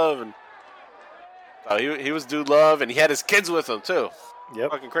Dude Love. And he was Dude Love, and he had his kids with him, too.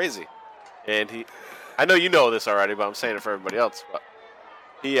 Yep. Fucking crazy. And I know you know this already, but I'm saying it for everybody else. But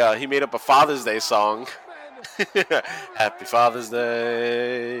he made up a Father's Day song. Happy Father's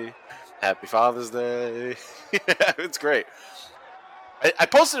Day. Happy Father's Day. It's great. I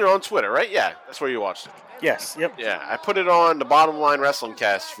posted it on Twitter, right? Yeah, that's where you watched it. Yes. Yep. Yeah, I put it on the Bottom Line Wrestling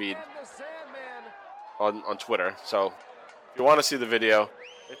Cast feed on Twitter. So if you want to see the video,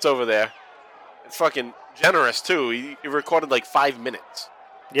 it's over there. It's fucking generous, too. He recorded like 5 minutes.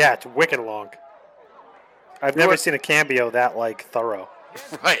 Yeah, it's wicked long. I've never seen a cameo that, like, thorough.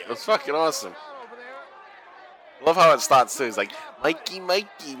 Right, it was fucking awesome. I love how it starts, too. It's like, Mikey,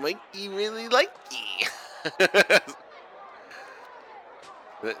 really likey.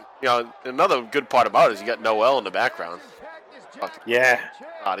 You know, another good part about it is you got Noelle in the background. Fucking Yeah.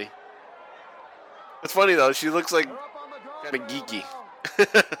 body. It's funny, though. She looks like kind of geeky.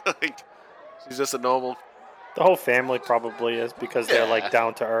 Like, she's just a normal... The whole family probably is because they're, like,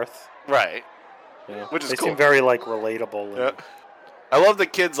 down to earth. Right. Yeah. Which is they cool. seem very, like, relatable. Yeah. I love the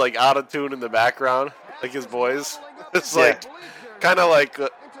kids, like, out-of-tune in the background, like his boys. It's like, kind of like,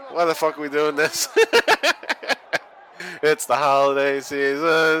 why the fuck are we doing this? It's the holiday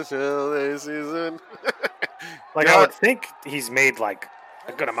season. Like, I would think he's made, like,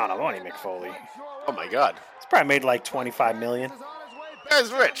 a good amount of money, Mick Foley. Oh, my God. He's probably made, like, $25 million.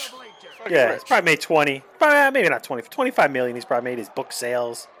 Guy's rich. Fucking Yeah, rich. he's probably made 20. Maybe not 20. $25 million. He's probably made his book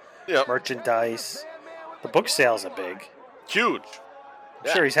sales, Yep. merchandise. The book sales are big. Huge.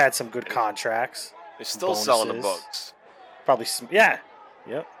 I'm sure he's had some good contracts. They're still selling the bonuses. books. Probably some. Yeah.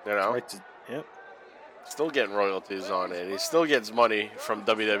 Yep. You know? Right to, yep. Still getting royalties on it. He still gets money from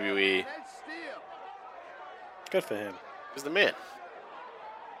WWE. Good for him. He's the man.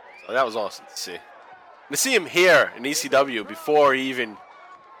 So that was awesome to see. And to see him here in ECW before he even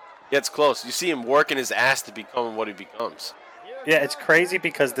gets close, you see him working his ass to become what he becomes. Yeah, it's crazy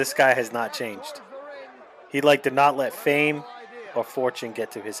because this guy has not changed. He, like, did not let fame or fortune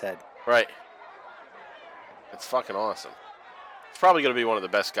get to his head. Right. It's fucking awesome. He's probably going to be one of the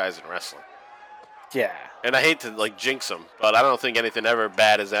best guys in wrestling. Yeah. And I hate to, like, jinx him, but I don't think anything ever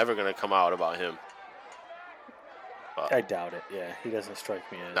bad is ever going to come out about him. But, I doubt it. Yeah, he doesn't strike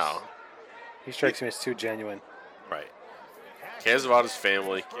me as. no. He strikes me as too genuine. Right. Cares about his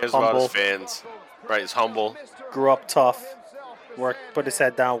family. Cares about his Humble. fans. Right. He's humble. Grew up tough. Worked, put his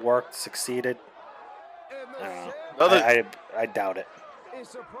head down, worked, succeeded. I don't know. I doubt it.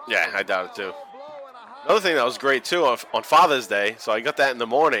 Yeah, I doubt it too. Another thing that was great too on Father's Day, so I got that in the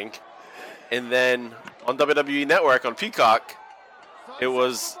morning, and then on WWE Network on Peacock, it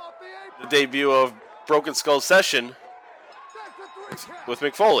was the debut of Broken Skull Session with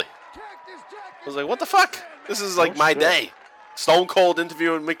Mick Foley. I was like, what the fuck? This is like my day. Stone Cold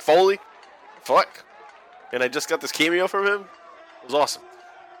interviewing Mick Foley? Fuck. And I just got this cameo from him. It was awesome.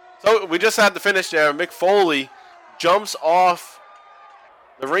 So we just had the finish there. Mick Foley jumps off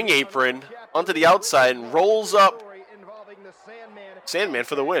the ring apron onto the outside and rolls up Sandman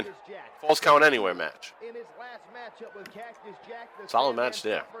for the win. Falls count anywhere match. Solid match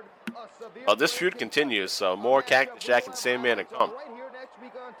there. Well, this feud continues, so more Cactus Jack and Sandman to come.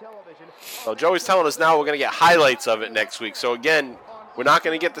 So Joey's telling us now we're going to get highlights of it next week. So again, we're not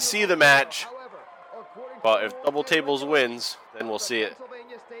going to get to see the match, but if Double Tables wins, then we'll see it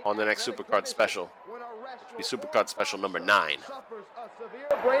on the next Supercard special, which will be Supercard special number 9.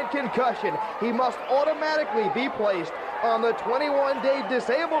 Brain concussion. He must automatically be placed on the 21-day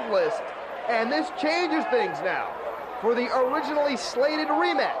disabled list. And this changes things now for the originally slated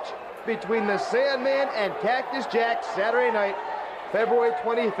rematch between the Sandman and Cactus Jack Saturday night, February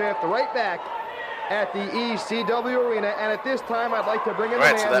 25th, right back at the ECW Arena. And at this time, I'd like to bring in All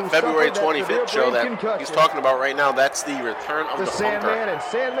right, the so man that who February suffered that 25th severe show brain that concussion. he's talking about right now, that's the return of the Sandman. Pumper. And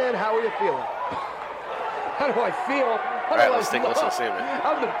Sandman, how are you feeling? How do I feel? All right, let's take a listen to Sandman.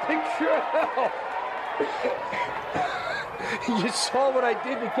 I'm the picture of hell. You saw what I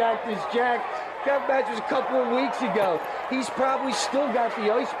did to Cactus Jack. That match was a couple of weeks ago. He's probably still got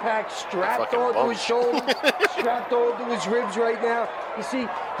the ice pack strapped Fucking onto his bumps. shoulder, strapped onto his ribs right now. You see,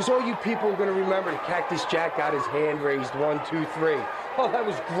 because all you people are going to remember that Cactus Jack got his hand raised 1, 2, 3. Oh, that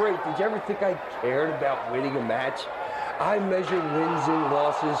was great. Did you ever think I cared about winning a match? I measure wins and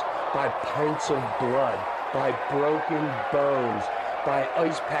losses by pints of blood, by broken bones, by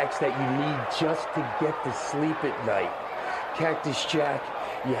ice packs that you need just to get to sleep at night. Cactus Jack,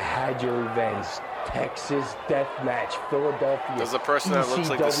 you had your revenge. Texas Death Match, Philadelphia. There's a person that looks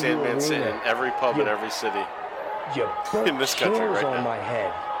like the Sandman sitting in every pub in every city. You burnt in this country chairs right on now. my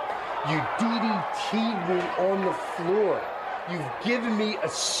head. You DDT'd me on the floor. You've given me a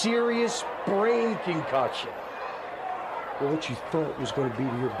serious brain concussion. Well, what you thought was going to be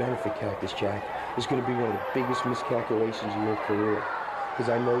to your benefit, Cactus Jack, is going to be one of the biggest miscalculations of your career. Because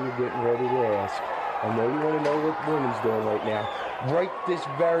I know you're getting ready to ask. I know you want to know what Woman's doing right now. Right this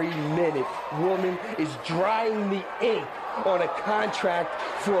very minute, Woman is drying the ink on a contract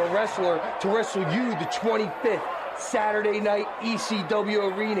for a wrestler to wrestle you the 25th Saturday night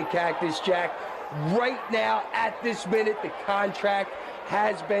ECW Arena, Cactus Jack. Right now, at this minute, the contract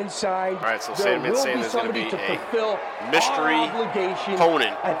has been signed. All right, so there Sandman's will saying be there's going to somebody be to a fulfill mystery our obligation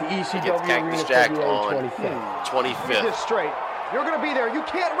opponent at the ECW against Arena Cactus Jack February on 25th. Get 25th. this straight. You're going to be there. You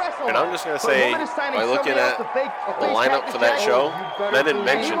can't wrestle. And I'm just going to But say, Woman is signing by looking somebody else at to the face lineup Cactus for that Jack. show, You and I didn't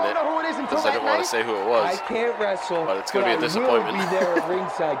better mention You won't it know who it is until because I that didn't want night. to say who it was. I can't wrestle, But it's gonna be a but disappointment. I will be there at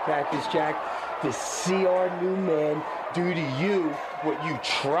ringside, Cactus Jack, to see our new man do to you what you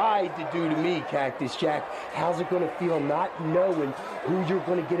tried to do to me, Cactus Jack. How's it going to feel not knowing who you're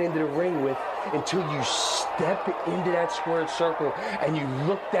going to get into the ring with until you step into that squared circle and you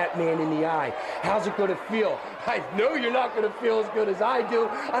look that man in the eye? How's it going to feel? I know you're not going to feel as good as I do.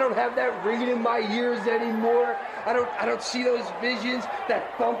 I don't have that ringing in my ears anymore. I don't see those visions.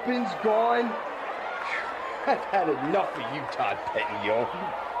 That thumping's gone. I've had enough of you, Todd Pettengill.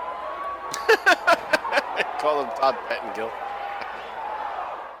 Call him Todd Pettengill.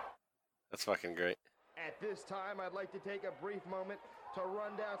 That's fucking great. At this time, I'd like to take a brief moment to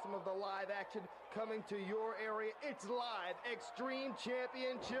run down some of the live action coming to your area. It's live Extreme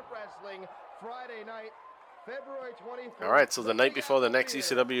Championship Wrestling Friday night, February 24th. All right, so the night before the next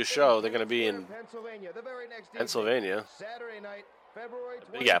ECW show, they're going to be in Pennsylvania. The very next Pennsylvania. Saturday night, February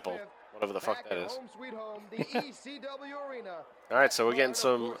 25th. Big Apple, whatever the fuck Back that at is. home sweet home, the ECW Arena. All right, so we're getting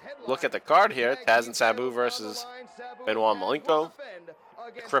some look at the card here. Taz and Sabu versus Benoit Malenko,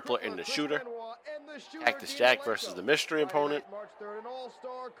 the Crippler and the Shooter. Cactus Jack versus the mystery opponent.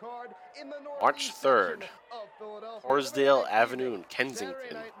 March 3rd, Horsdale Avenue in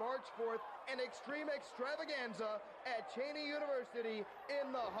Kensington. March 4th, an extreme extravaganza at Cheney University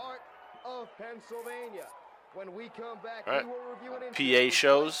in the heart of Pennsylvania. When we come back, All right. we will review an PA incident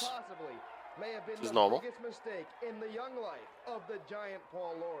shows. which possibly may have been This is the normal. biggest mistake in the young life of the giant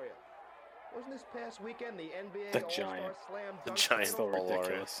Paul Lauria. Wasn't this past weekend the NBA The All-Star Giant. Slam The Dunk Giant. So Final? Ridiculous.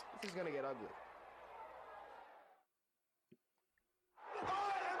 hilarious. This is gonna get ugly.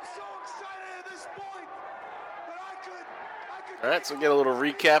 All right, so we get a little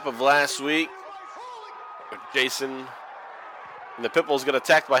recap of last week. Jason and the Pitbulls got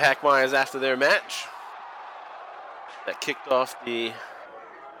attacked by Hack Myers after their match. That kicked off the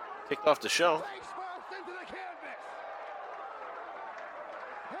show. Face first into the canvas.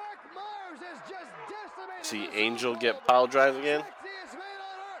 Hack Myers has just decimated See this Angel world. get pile drive again. Sexiest man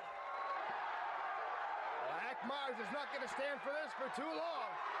on earth. Well, Hack Myers is not going to stand for this for too long.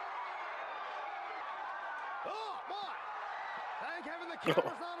 Oh my! Thank heaven the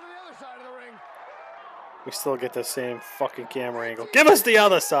camera's not on the other side of the ring. We still get the same fucking camera angle. Give us the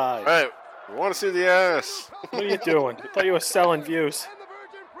other All side. right, we want to see the ass. What are you doing? I thought you were selling views. And the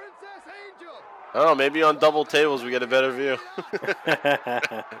Virgin Princess Angel. Oh, maybe on double tables we get a better view.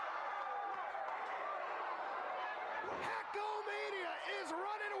 Hack-O-Mania is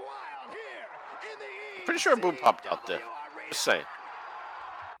running wild here in the Pretty sure a boob popped out there. Just saying.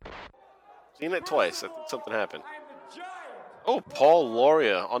 Seen it twice. I think something happened. Oh, Paul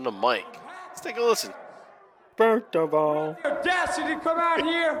Lauria on the mic. Let's take a listen. First of all, Audacity to come out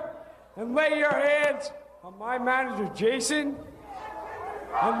here and lay your hands on my manager Jason,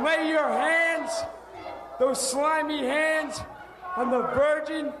 and lay your hands, those slimy hands, on the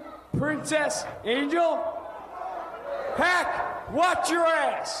Virgin Princess Angel. Hack, watch your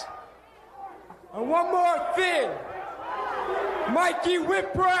ass. And one more thing, Mikey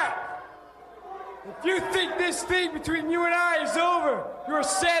Whipwreck. If you think this thing between you and I is over, you're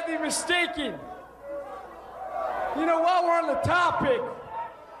sadly mistaken. You know, while we're on the topic,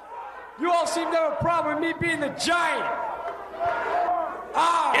 you all seem to have a problem with me being the giant.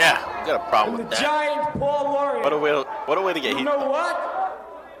 Yeah, we got a problem I'm with the that. giant Paul Lauria. What a way to get You heat. know what?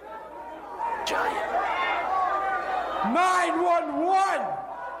 Giant. 911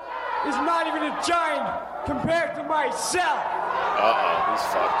 is not even a giant compared to myself. Uh-oh, he's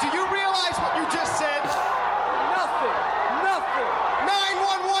fucked. Do you realize what you just said? Nothing.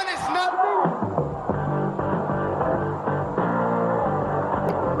 911 is nothing.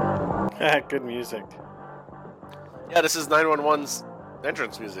 Good music. Yeah, this is 911's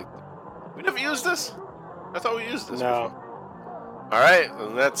entrance music. We never used this? I thought we used this No. before. Alright,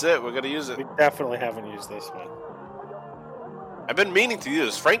 and that's it. We're going to use it. We definitely haven't used this one. I've been meaning to use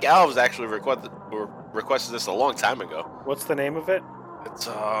this. Frank Alves actually requested this a long time ago. What's the name of it? It's,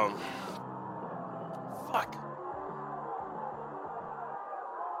 fuck.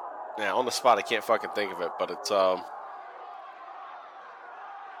 Yeah, on the spot, I can't fucking think of it, but it's,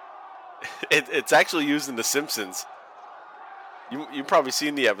 it's actually used in The Simpsons. You've probably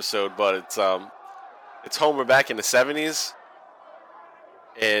seen the episode, but it's Homer back in the 70s,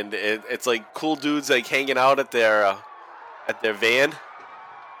 and it's like cool dudes like hanging out at their van,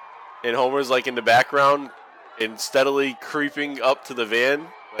 and Homer's like in the background and steadily creeping up to the van,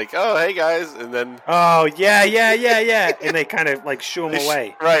 like, oh hey guys, and then oh yeah, and they kind of like shoo him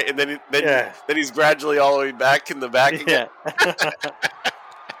away, right, and then he's gradually all the way back in the back again. Yeah.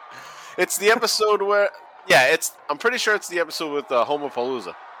 It's the episode where, I'm pretty sure it's the episode with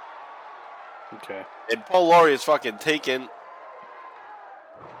Homopalooza. Okay. And Paul Laurie is fucking taking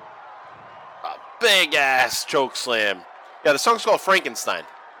a big ass choke slam. Yeah, the song's called Frankenstein.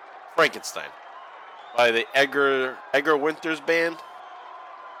 Frankenstein. By the Edgar Winters Band.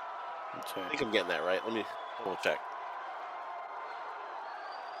 Okay. I think I'm getting that right. Let me double check.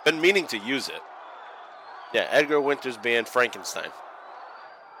 Been meaning to use it. Yeah, Edgar Winters Band, Frankenstein.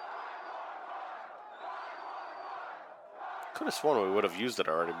 Could have sworn we would have used it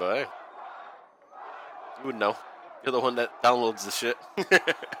already, but hey. You would know. You're the one that downloads the shit.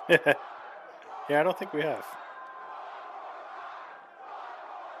 Yeah, I don't think we have.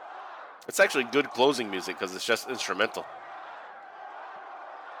 It's actually good closing music because it's just instrumental.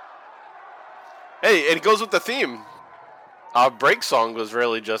 Hey, and it goes with the theme. Our break song was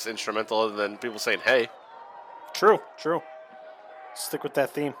really just instrumental other than people saying, hey. True. Stick with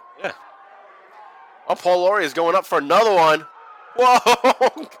that theme. Yeah. Oh, Paul Laurie is going up for another one. Whoa!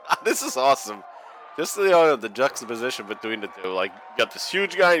 God, this is awesome. Just the juxtaposition between the two. Like, you got this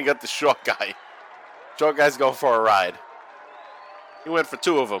huge guy and you got this short guy. Short guy's going for a ride. He went for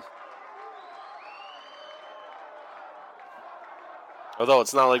two of them. Although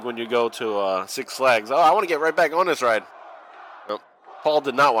it's not like when you go to Six Flags. Oh, I want to get right back on this ride. Nope. Paul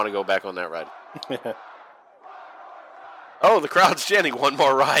did not want to go back on that ride. Oh, the crowd's chanting one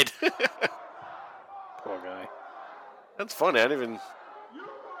more ride. Poor guy. That's funny. I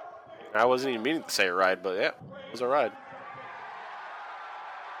wasn't even meaning to say ride, but yeah, it was a ride.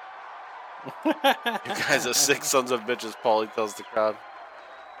 You guys are sick sons of bitches, Paulie tells the crowd.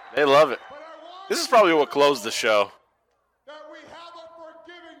 They love it. This is probably what closed the show.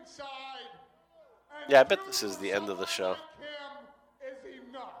 Yeah, I bet this is the end of the show.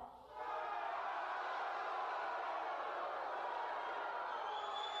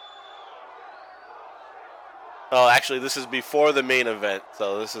 Oh, actually, this is before the main event,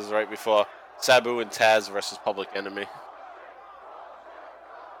 so this is right before Sabu and Taz versus Public Enemy.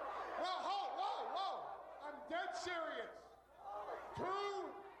 Whoa. I'm dead serious. 2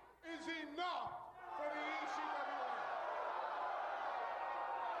 is enough for the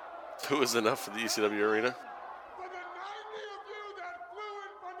ECW. 2 is enough for the ECW arena. For the 90 of you that flew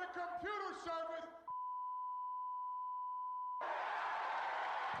in from the computer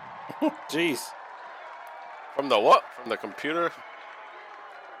service. Jeez. From the what? From the computer?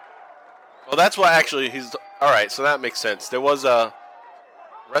 Well, that's why actually he's... Alright, so that makes sense. There was a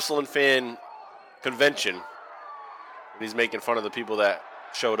wrestling fan convention. And he's making fun of the people that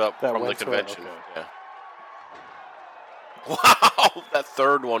showed up from the convention. Okay. Yeah. Wow! That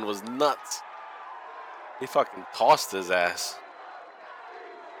third one was nuts. He fucking tossed his ass.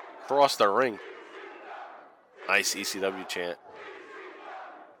 Crossed the ring. Nice ECW chant.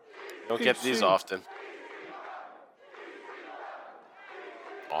 Don't get these often.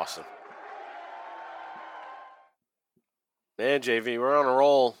 Awesome. Man, JV, we're on a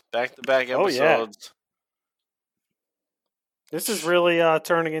roll. Back-to-back episodes. Oh, yeah. This is really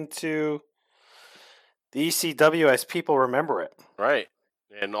turning into the ECW as people remember it. Right.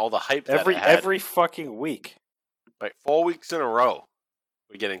 And all the hype that it had. Every fucking week. Right, 4 weeks in a row.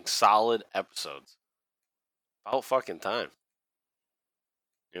 We're getting solid episodes. About fucking time.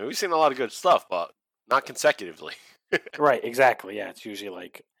 You know, we've seen a lot of good stuff, but not consecutively. Right, exactly. Yeah, it's usually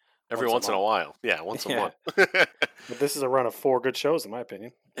like every once in a while. Yeah, once a month. But this is a run of 4 good shows, in my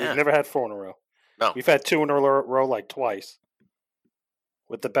opinion. Yeah. We've never had 4 in a row. No. We've had 2 in a row like twice.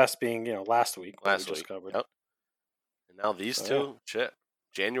 With the best being, last week. Last we week. just covered. Yep. And now these So, two, shit.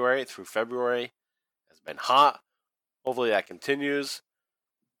 January through February has been hot. hopefully that continues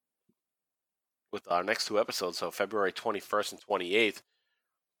with our next 2 episodes, so February 21st and 28th.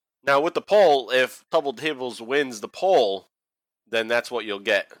 Now, with the poll, if Double Tables wins the poll, then that's what you'll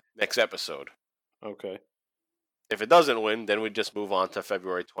get next episode. Okay. If it doesn't win, then we just move on to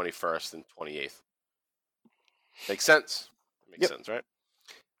February 21st and 28th. Makes sense? Makes sense, right?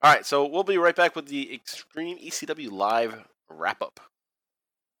 All right, so we'll be right back with the Extreme ECW Live wrap-up.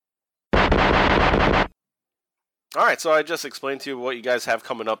 All right, so I just explained to you what you guys have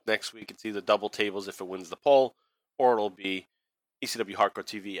coming up next week. It's either Double Tables if it wins the poll, or it'll be ECW Hardcore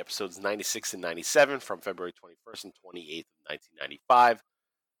TV episodes 96 and 97 from February 21st and 28th of 1995.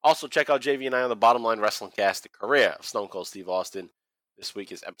 Also, check out JV and I on the Bottom Line Wrestling Cast, The Career of Stone Cold Steve Austin. This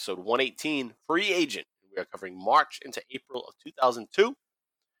week is episode 118, Free Agent. We are covering March into April of 2002.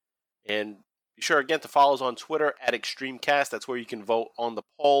 And be sure, again, to follow us on Twitter at ExtremeCast. That's where you can vote on the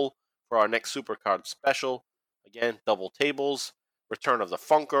poll for our next Supercard special. Again, Double Tables, Return of the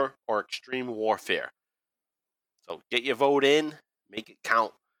Funker, or Extreme Warfare. So get your vote in. Make it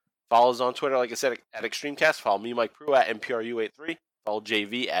count. Follow us on Twitter, like I said, at ExtremeCast. Follow me, Mike Prue, at MPRU83. Follow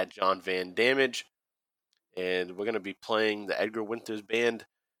JV at John Van Damage. And we're going to be playing the Edgar Winters Band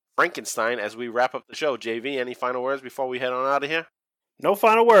Frankenstein as we wrap up the show. JV, any final words before we head on out of here? No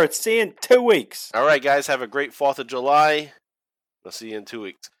final words. See you in 2 weeks. All right, guys. Have a great 4th of July. I'll see you in 2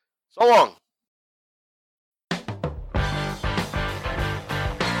 weeks. So long.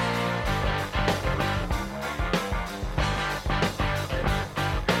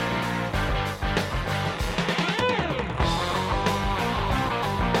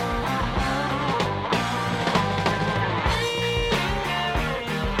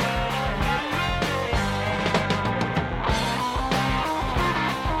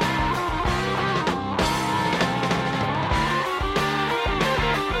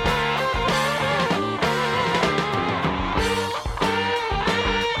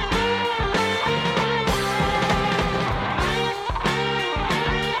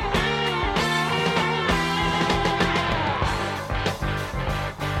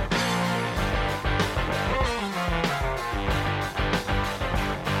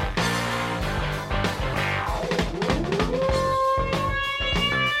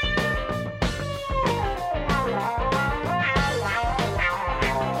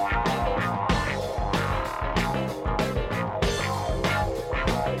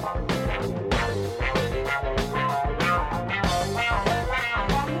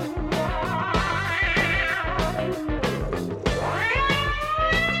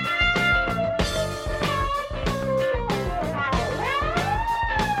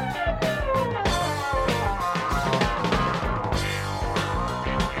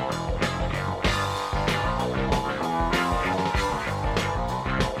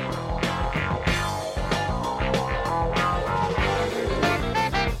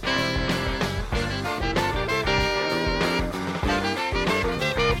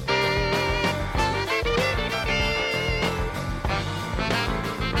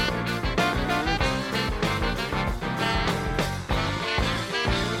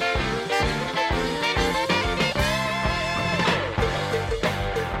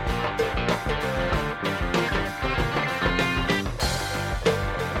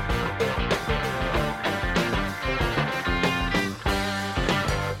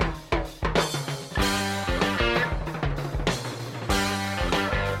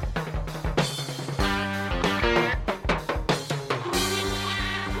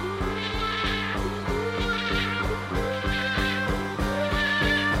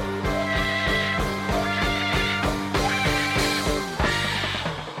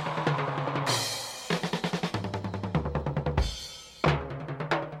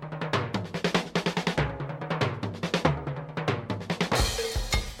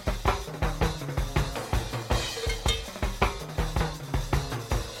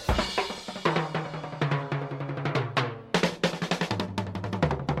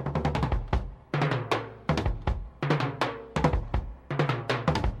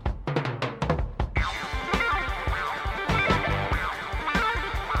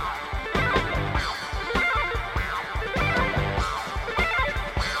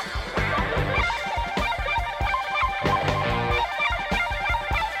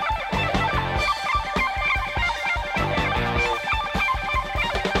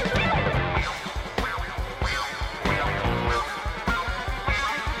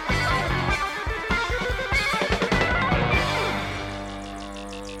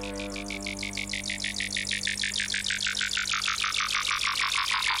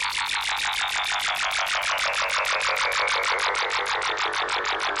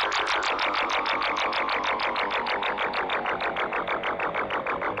 Thank you.